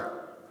 Sure.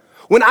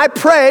 When I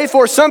pray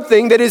for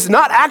something that is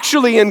not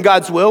actually in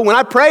God's will, when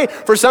I pray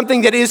for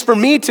something that is for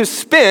me to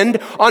spend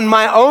on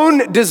my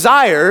own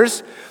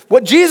desires,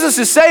 what Jesus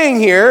is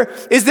saying here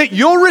is that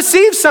you'll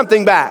receive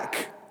something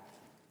back.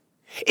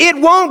 It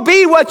won't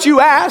be what you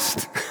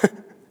asked,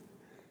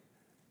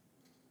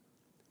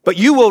 but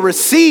you will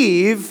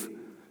receive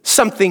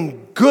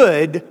something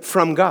good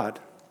from God.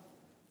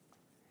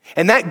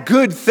 And that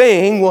good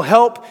thing will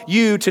help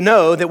you to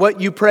know that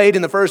what you prayed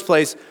in the first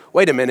place,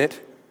 wait a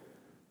minute,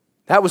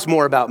 that was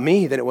more about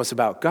me than it was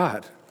about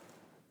God.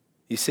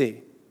 You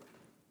see.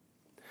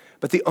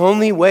 But the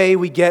only way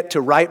we get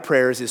to right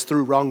prayers is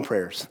through wrong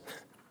prayers.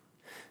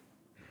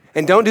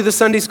 And don't do the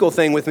Sunday school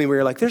thing with me where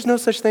you're like, there's no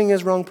such thing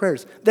as wrong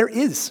prayers. There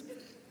is.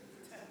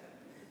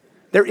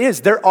 There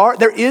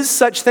is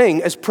such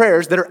thing as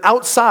prayers that are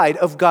outside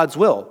of God's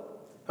will,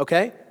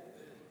 okay?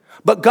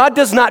 But God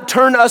does not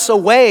turn us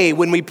away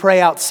when we pray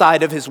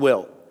outside of his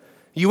will.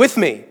 You with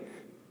me?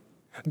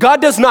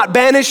 God does not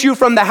banish you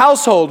from the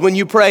household when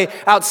you pray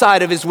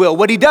outside of his will.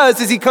 What he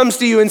does is he comes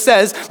to you and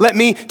says, let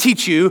me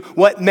teach you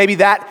what maybe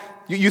that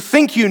you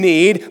think you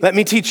need. Let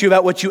me teach you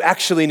about what you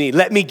actually need.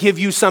 Let me give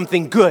you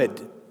something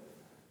good.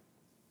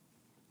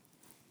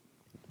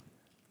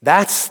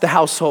 That's the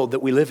household that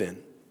we live in.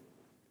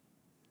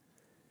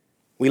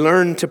 We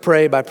learn to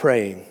pray by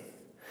praying.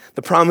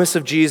 The promise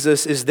of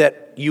Jesus is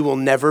that you will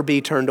never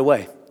be turned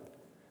away.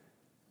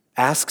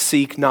 Ask,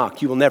 seek,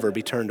 knock. You will never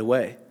be turned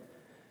away.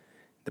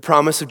 The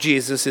promise of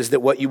Jesus is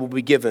that what you will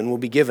be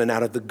given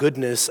out of the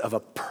goodness of a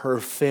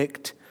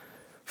perfect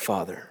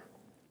Father.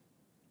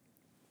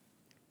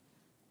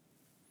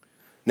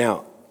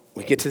 Now,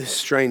 we get to this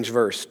strange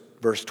verse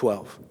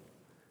 12.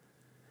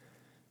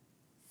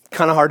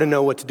 Kind of hard to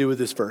know what to do with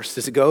this verse.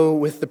 Does it go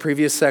with the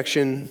previous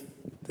section?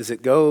 Does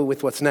it go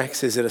with what's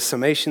next? Is it a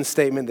summation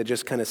statement that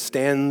just kind of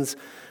stands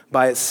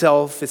by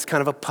itself? It's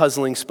kind of a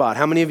puzzling spot.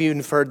 How many of you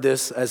have heard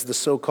this as the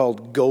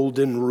so-called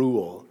golden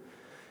rule?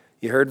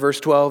 You heard verse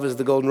 12 is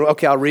the golden rule?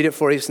 Okay, I'll read it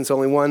for you since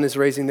only one is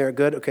raising there.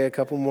 Good, okay, a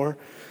couple more.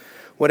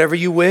 Whatever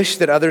you wish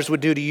that others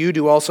would do to you,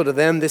 do also to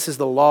them. This is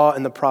the law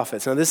and the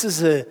prophets. Now this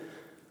is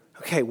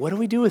okay, what do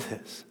we do with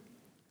this?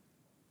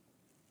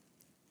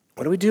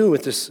 What do we do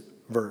with this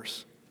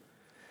verse?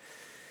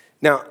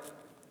 Now,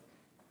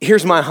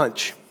 here's my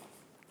hunch.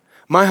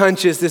 My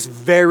hunch is this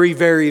very,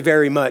 very,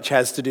 very much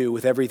has to do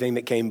with everything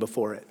that came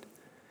before it.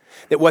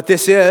 That what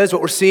this is,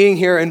 what we're seeing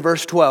here in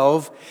verse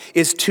 12,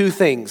 is two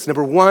things.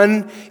 Number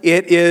one,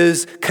 it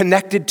is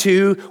connected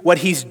to what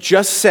he's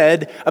just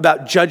said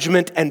about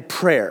judgment and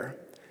prayer.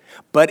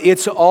 But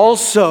it's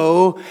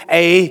also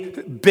a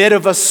bit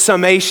of a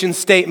summation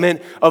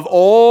statement of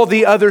all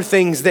the other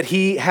things that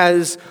he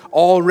has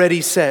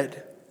already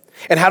said.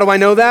 And how do I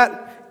know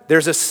that?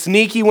 There's a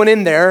sneaky one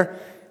in there.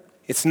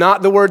 It's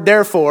not the word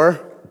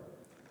therefore.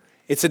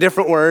 It's a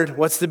different word.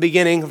 What's the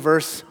beginning?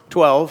 Verse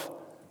 12.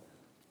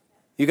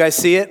 You guys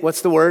see it?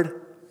 What's the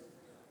word?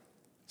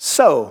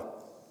 So.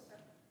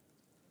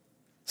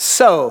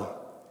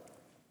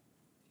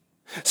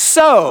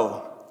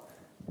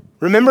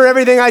 Remember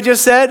everything I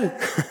just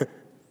said?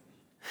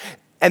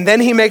 And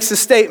then he makes a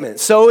statement.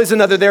 So is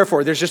another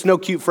therefore. There's just no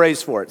cute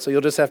phrase for it. So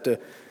you'll just have to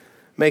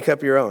make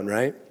up your own,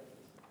 right?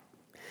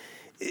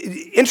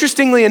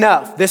 Interestingly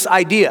enough, this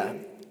idea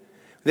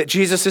that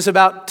Jesus is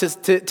about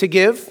to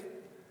give,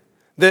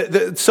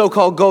 the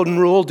so-called golden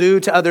rule, do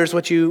to others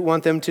what you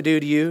want them to do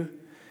to you.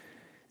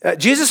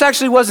 Jesus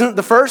actually wasn't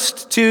the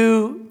first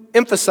to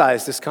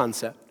emphasize this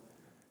concept.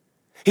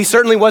 He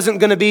certainly wasn't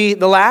going to be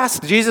the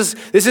last. This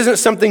isn't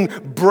something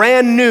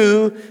brand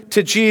new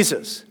to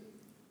Jesus.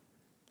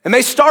 It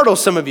may startle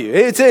some of you.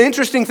 It's an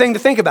interesting thing to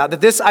think about,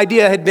 that this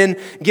idea had been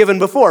given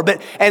before.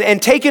 But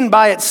and taken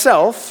by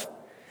itself,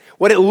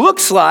 what it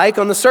looks like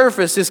on the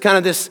surface is kind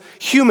of this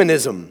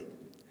humanism,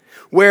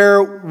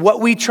 where what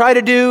we try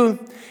to do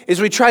is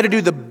we try to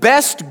do the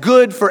best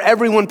good for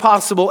everyone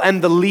possible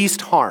and the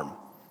least harm.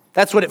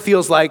 That's what it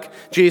feels like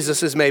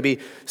Jesus is maybe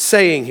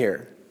saying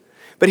here.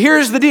 But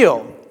here's the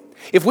deal.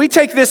 If we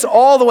take this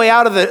all the way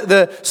out of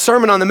the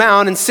Sermon on the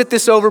Mount and sit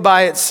this over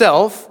by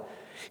itself,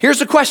 here's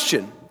the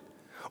question.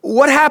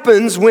 What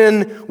happens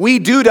when we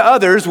do to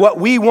others what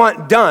we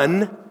want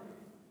done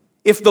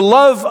if the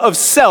love of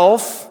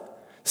self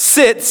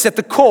sits at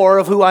the core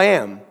of who I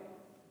am?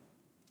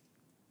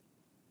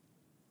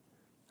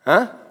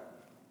 Huh?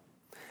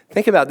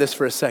 Think about this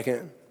for a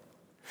second.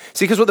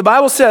 See, because what the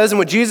Bible says and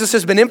what Jesus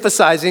has been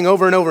emphasizing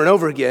over and over and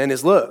over again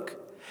is, look,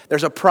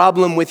 there's a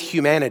problem with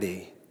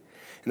humanity.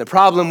 And the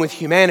problem with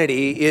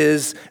humanity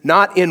is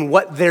not in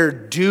what they're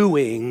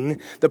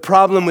doing. The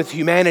problem with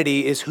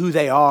humanity is who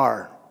they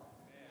are.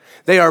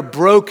 They are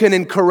broken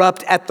and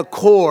corrupt at the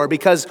core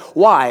because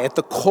why? At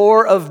the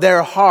core of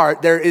their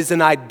heart, there is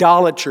an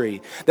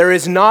idolatry. There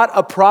is not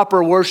a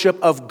proper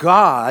worship of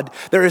God.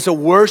 There is a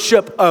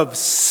worship of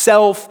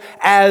self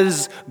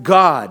as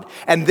God.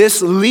 And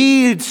this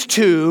leads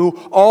to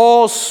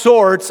all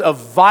sorts of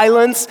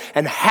violence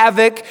and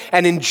havoc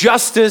and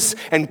injustice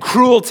and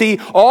cruelty.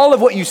 All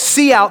of what you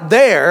see out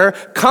there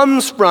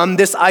comes from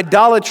this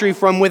idolatry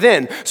from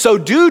within. So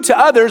do to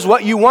others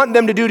what you want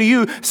them to do to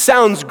you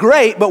sounds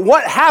great, but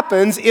what happens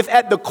if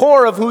at the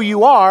core of who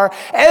you are,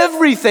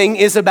 everything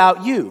is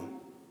about you?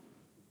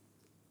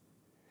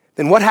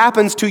 Then what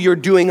happens to your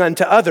doing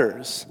unto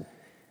others?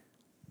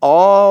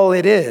 All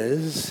it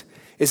is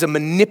a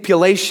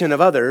manipulation of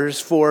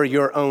others for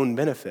your own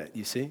benefit,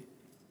 you see?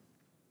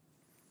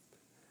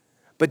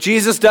 But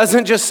Jesus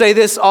doesn't just say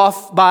this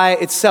off by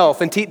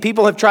itself. And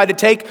people have tried to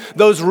take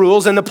those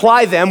rules and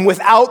apply them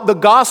without the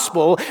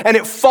gospel, and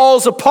it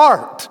falls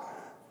apart.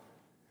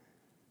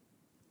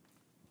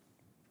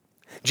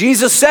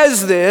 Jesus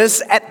says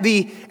this at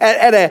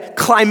a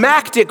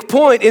climactic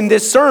point in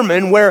this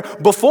sermon where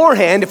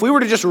beforehand, if we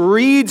were to just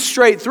read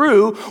straight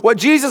through, what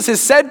Jesus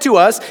has said to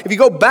us, if you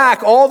go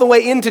back all the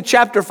way into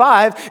chapter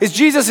 5, is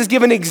Jesus has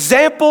given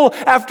example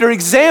after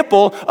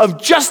example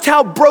of just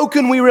how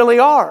broken we really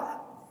are,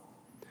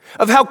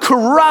 of how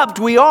corrupt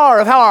we are,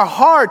 of how our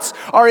hearts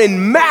are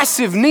in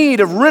massive need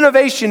of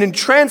renovation and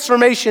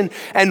transformation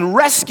and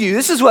rescue.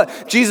 This is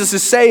what Jesus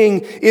is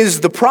saying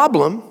is the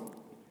problem.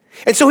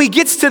 And so he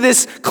gets to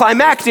this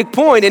climactic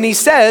point and he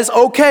says,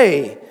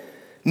 okay,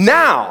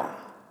 now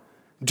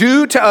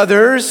do to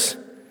others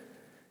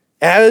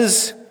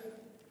as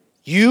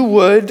you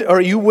would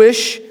or you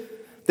wish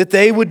that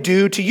they would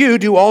do to you,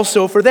 do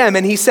also for them.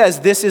 And he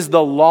says, this is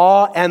the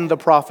law and the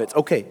prophets.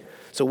 Okay,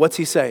 so what's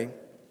he saying?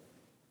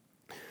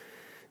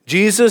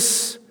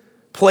 Jesus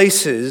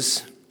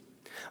places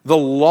the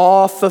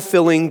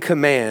law-fulfilling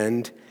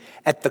command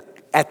at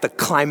the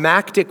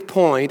climactic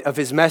point of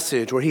his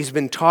message where he's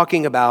been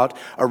talking about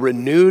a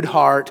renewed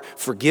heart,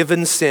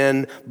 forgiven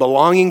sin,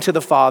 belonging to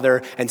the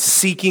Father, and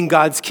seeking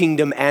God's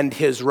kingdom and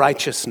his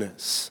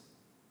righteousness.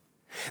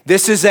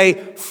 This is a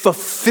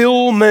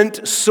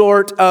fulfillment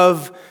sort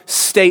of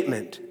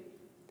statement.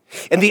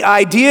 And the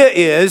idea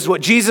is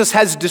what Jesus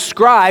has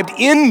described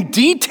in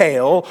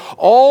detail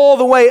all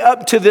the way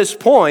up to this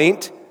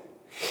point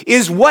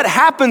is what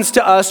happens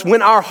to us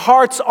when our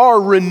hearts are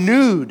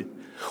renewed.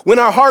 When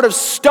our heart of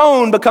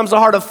stone becomes a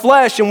heart of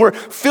flesh and we're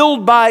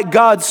filled by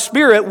God's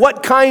Spirit,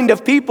 what kind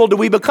of people do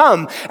we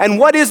become? And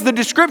what is the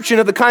description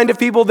of the kind of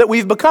people that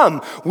we've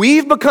become?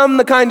 We've become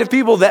the kind of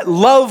people that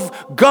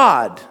love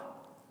God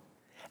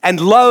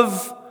and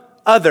love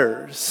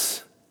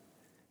others.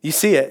 You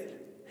see it.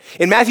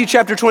 In Matthew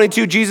chapter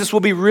 22, Jesus will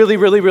be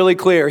really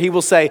clear. He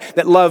will say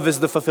that love is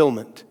the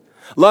fulfillment.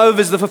 Love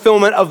is the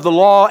fulfillment of the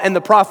law and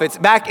the prophets.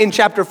 Back in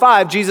chapter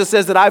 5, Jesus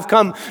says that I've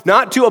come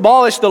not to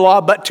abolish the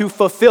law, but to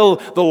fulfill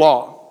the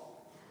law.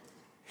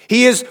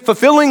 He is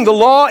fulfilling the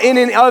law in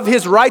and of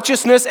his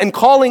righteousness and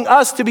calling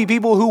us to be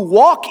people who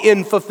walk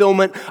in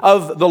fulfillment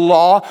of the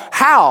law.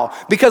 How?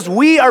 Because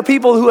we are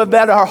people who have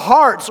had our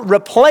hearts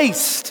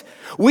replaced.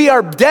 We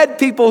are dead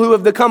people who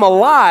have become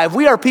alive.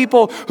 We are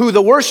people who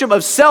the worship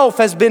of self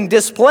has been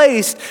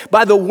displaced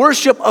by the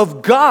worship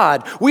of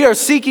God. We are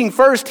seeking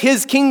first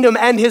his kingdom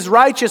and his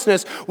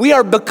righteousness. We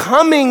are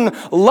becoming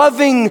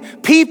loving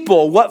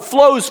people. What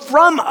flows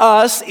from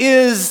us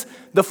is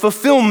the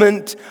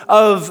fulfillment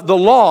of the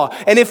law.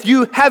 And if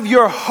you have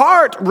your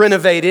heart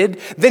renovated,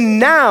 then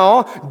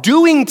now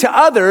doing to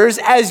others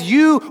as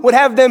you would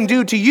have them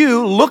do to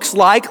you looks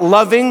like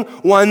loving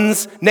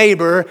one's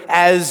neighbor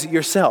as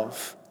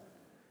yourself.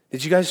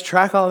 Did you guys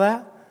track all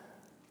that?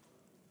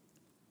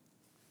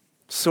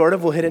 Sort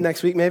of. We'll hit it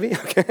next week maybe.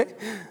 Okay.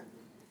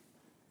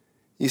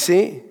 You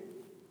see?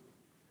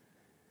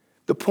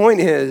 The point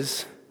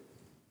is,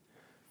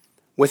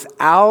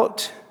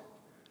 without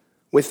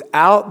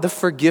the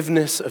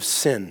forgiveness of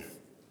sin,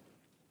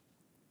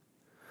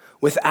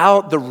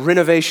 without the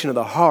renovation of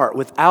the heart,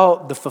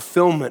 without the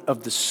fulfillment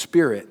of the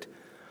Spirit,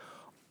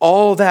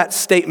 all that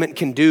statement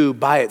can do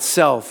by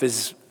itself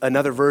is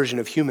another version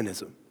of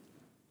humanism.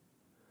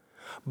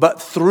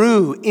 But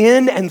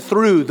in and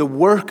through the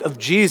work of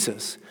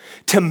Jesus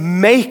to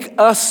make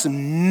us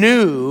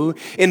new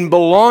in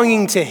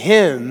belonging to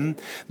him,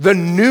 the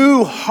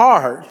new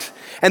heart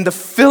and the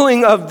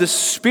filling of the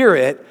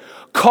Spirit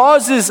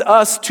causes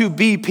us to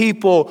be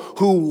people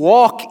who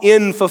walk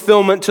in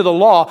fulfillment to the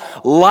law.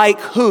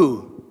 Like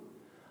who?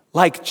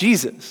 Like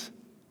Jesus.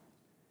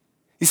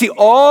 You see,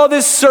 all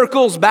this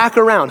circles back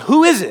around.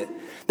 Who is it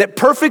that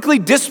perfectly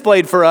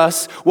displayed for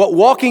us what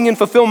walking in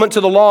fulfillment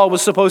to the law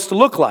was supposed to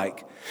look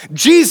like?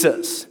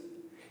 Jesus.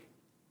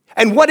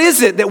 And what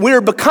is it that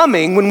we're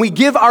becoming when we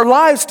give our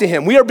lives to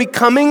him? We are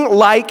becoming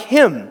like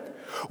him.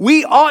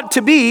 We ought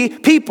to be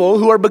people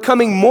who are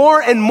becoming more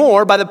and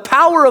more, by the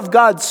power of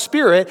God's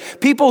Spirit,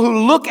 people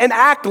who look and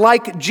act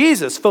like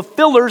Jesus,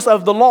 fulfillers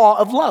of the law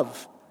of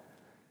love.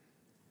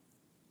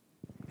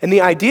 And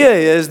the idea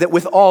is that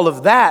with all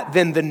of that,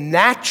 then the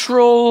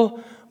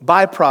natural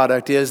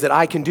byproduct is that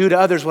I can do to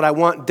others what I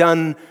want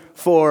done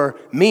for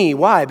me.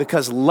 Why?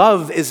 Because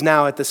love is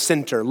now at the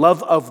center.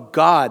 Love of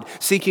God,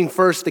 seeking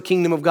first the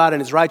kingdom of God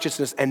and his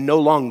righteousness, and no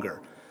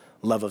longer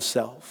love of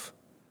self.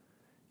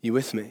 You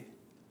with me?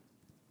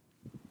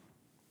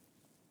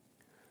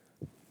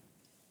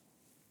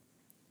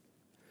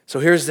 So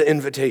here's the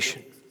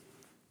invitation.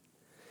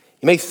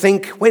 You may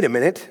think, wait a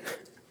minute,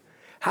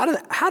 how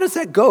does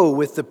that go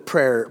with the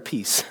prayer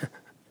piece?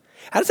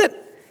 How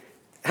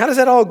does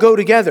that all go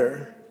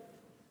together?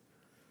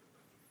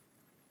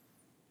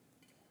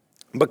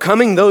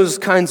 Becoming those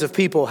kinds of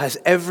people has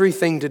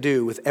everything to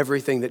do with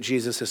everything that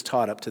Jesus has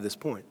taught up to this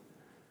point.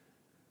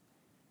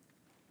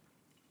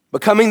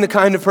 Becoming the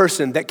kind of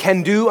person that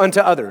can do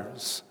unto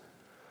others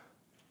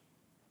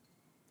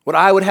what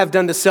I would have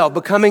done to self,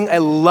 becoming a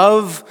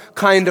love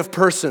kind of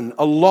person,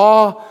 a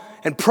law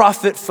and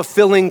prophet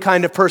fulfilling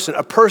kind of person,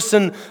 a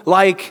person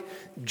like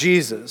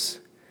Jesus,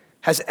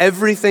 has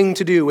everything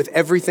to do with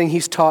everything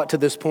he's taught to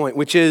this point,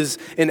 which is,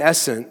 in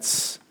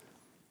essence,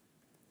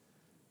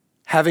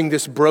 having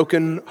this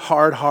broken,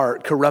 hard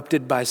heart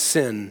corrupted by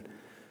sin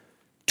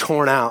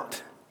torn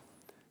out,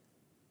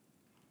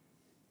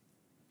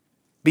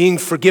 being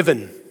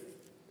forgiven,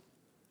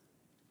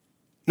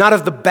 not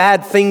of the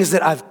bad things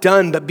that I've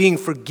done, but being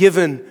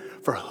forgiven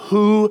for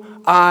who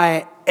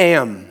I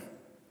am,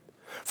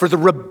 for the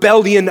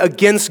rebellion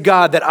against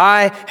God that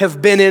I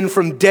have been in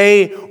from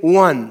day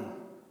one.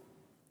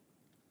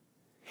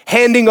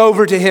 Handing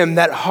over to him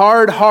that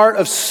hard heart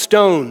of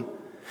stone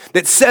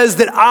that says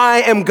that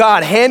I am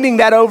God, handing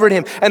that over to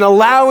him and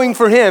allowing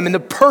for him in the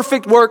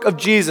perfect work of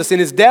Jesus in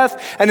his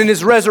death and in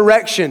his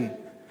resurrection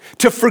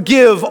to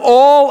forgive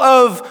all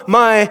of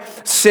my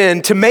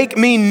sin, to make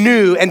me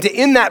new, and to,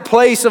 in that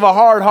place of a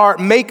hard heart,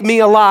 make me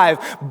alive,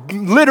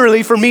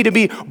 literally for me to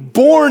be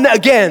born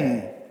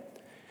again,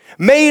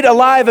 made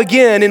alive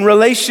again in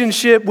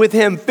relationship with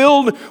him,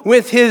 filled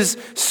with his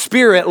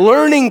Spirit,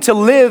 learning to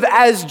live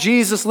as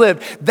Jesus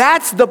lived.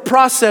 That's the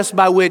process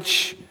by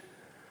which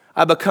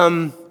I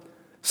become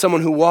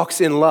someone who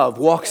walks in love,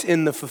 walks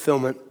in the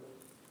fulfillment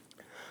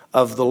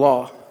of the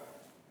law.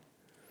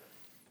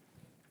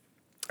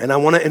 And I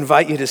want to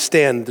invite you to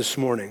stand this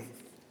morning.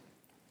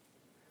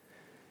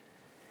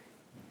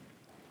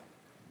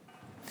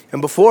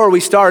 And before we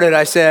started,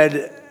 I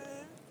said,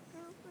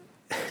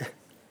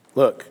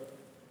 look,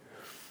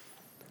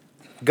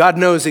 God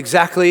knows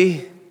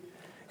exactly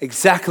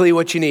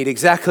what you need,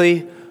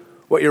 exactly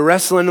what you're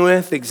wrestling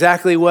with,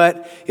 exactly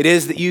what it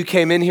is that you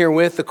came in here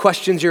with, the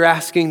questions you're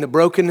asking, the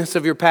brokenness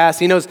of your past.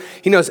 He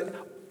knows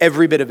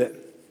every bit of it.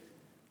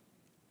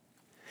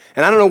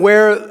 And I don't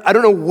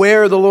know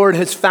where the Lord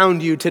has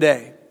found you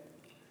today.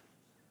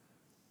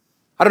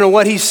 I don't know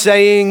what he's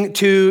saying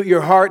to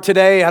your heart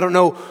today. I don't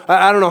know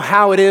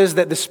how it is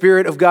that the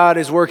Spirit of God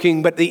is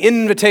working, but the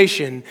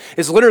invitation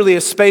is literally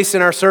a space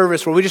in our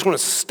service where we just want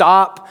to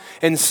stop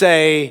and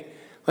say,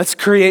 let's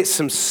create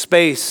some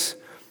space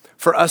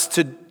for us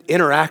to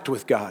interact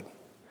with God,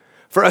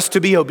 for us to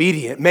be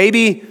obedient.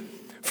 Maybe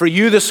for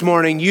you this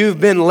morning, you've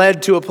been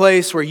led to a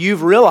place where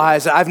you've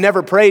realized that I've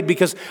never prayed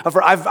because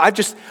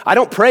I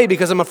don't pray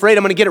because I'm afraid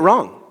I'm going to get it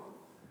wrong.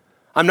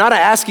 I'm not an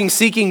asking,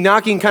 seeking,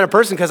 knocking kind of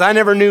person because I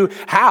never knew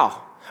how.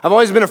 I've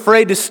always been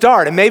afraid to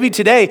start. And maybe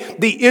today,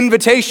 the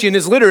invitation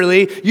is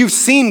literally, you've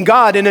seen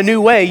God in a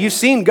new way. You've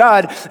seen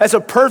God as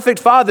a perfect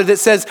Father that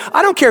says,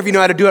 I don't care if you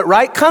know how to do it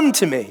right, come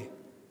to me.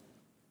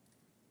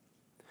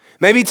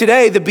 Maybe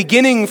today, the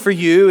beginning for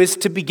you is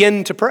to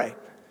begin to pray.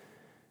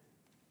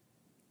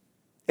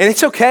 And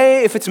it's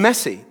okay if it's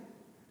messy.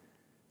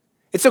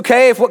 It's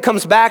okay if what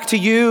comes back to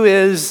you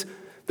is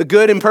the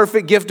good and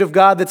perfect gift of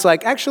God that's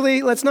like,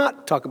 actually, let's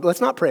not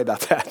pray about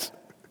that.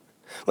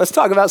 Let's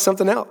talk about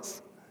something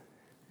else.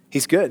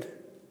 He's good.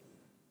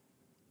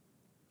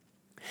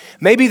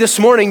 Maybe this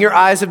morning your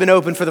eyes have been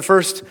opened for the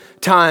first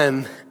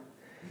time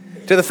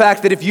to the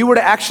fact that if you were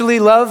to actually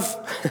love,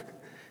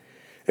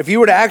 if you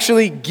were to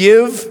actually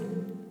give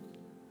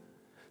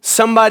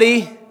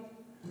somebody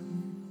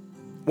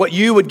what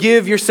you would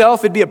give yourself,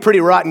 it'd be a pretty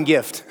rotten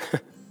gift.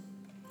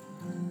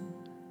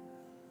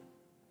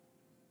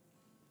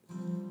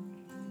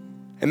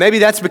 And maybe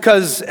that's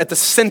because at the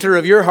center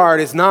of your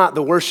heart is not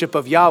the worship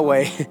of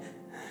Yahweh,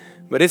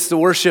 but it's the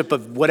worship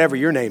of whatever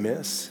your name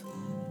is.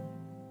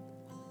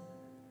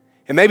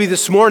 And maybe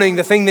this morning,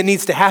 the thing that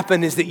needs to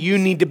happen is that you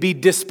need to be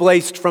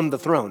displaced from the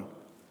throne.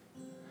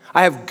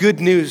 I have good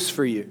news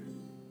for you.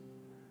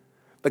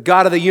 The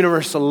God of the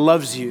universe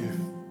loves you.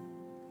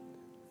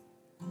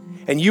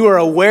 And you are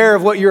aware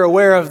of what you're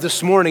aware of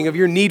this morning, of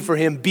your need for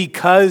him,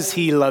 because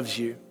he loves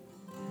you.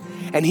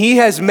 And he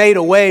has made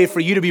a way for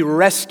you to be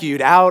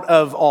rescued out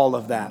of all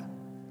of that.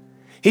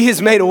 He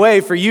has made a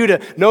way for you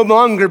to no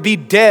longer be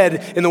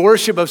dead in the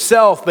worship of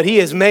self, but he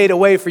has made a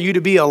way for you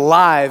to be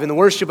alive in the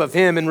worship of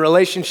him, in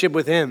relationship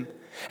with him.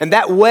 And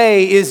that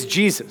way is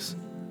Jesus.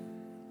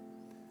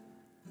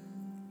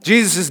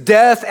 Jesus'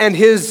 death and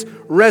his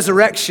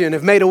resurrection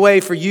have made a way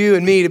for you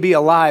and me to be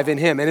alive in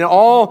him. And in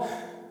all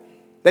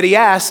that he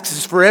asks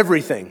is for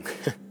everything.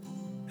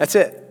 That's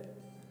it.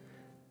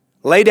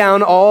 Lay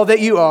down all that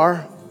you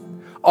are,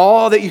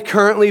 all that you're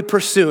currently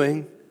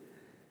pursuing,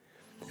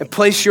 and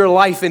place your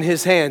life in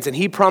his hands, and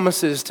he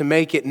promises to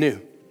make it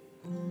new.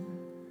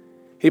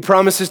 He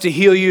promises to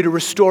heal you, to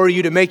restore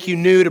you, to make you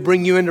new, to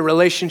bring you into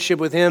relationship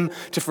with him,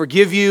 to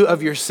forgive you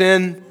of your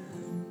sin,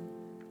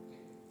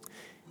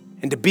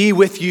 and to be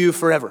with you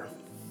forever.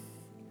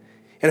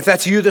 And if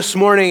that's you this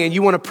morning and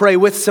you want to pray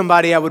with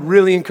somebody, I would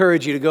really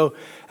encourage you to go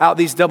out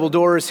these double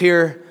doors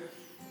here,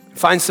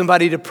 find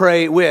somebody to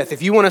pray with.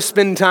 If you want to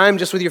spend time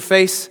just with your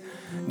face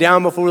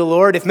down before the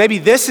Lord, if maybe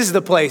this is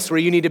the place where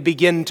you need to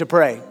begin to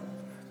pray,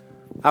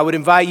 I would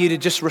invite you to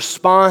just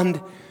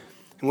respond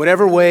in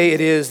whatever way it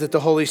is that the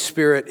Holy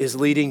Spirit is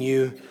leading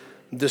you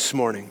this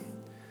morning.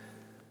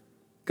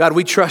 God,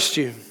 we trust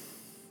you.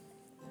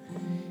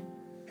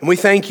 And we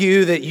thank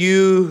you that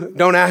you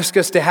don't ask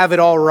us to have it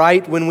all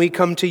right when we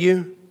come to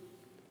you,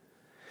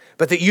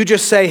 but that you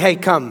just say, hey,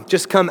 come,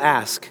 just come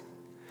ask,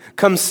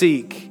 come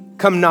seek,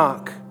 come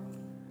knock.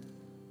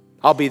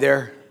 I'll be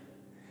there.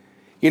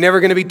 You're never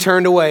going to be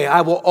turned away.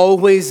 I will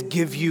always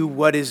give you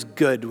what is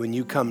good when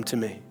you come to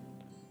me.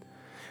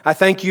 I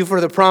thank you for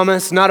the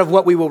promise, not of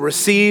what we will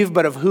receive,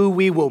 but of who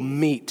we will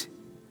meet.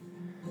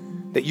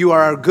 That you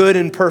are our good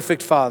and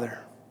perfect Father.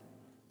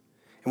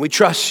 And we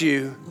trust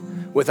you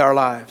with our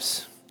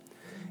lives.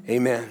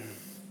 Amen.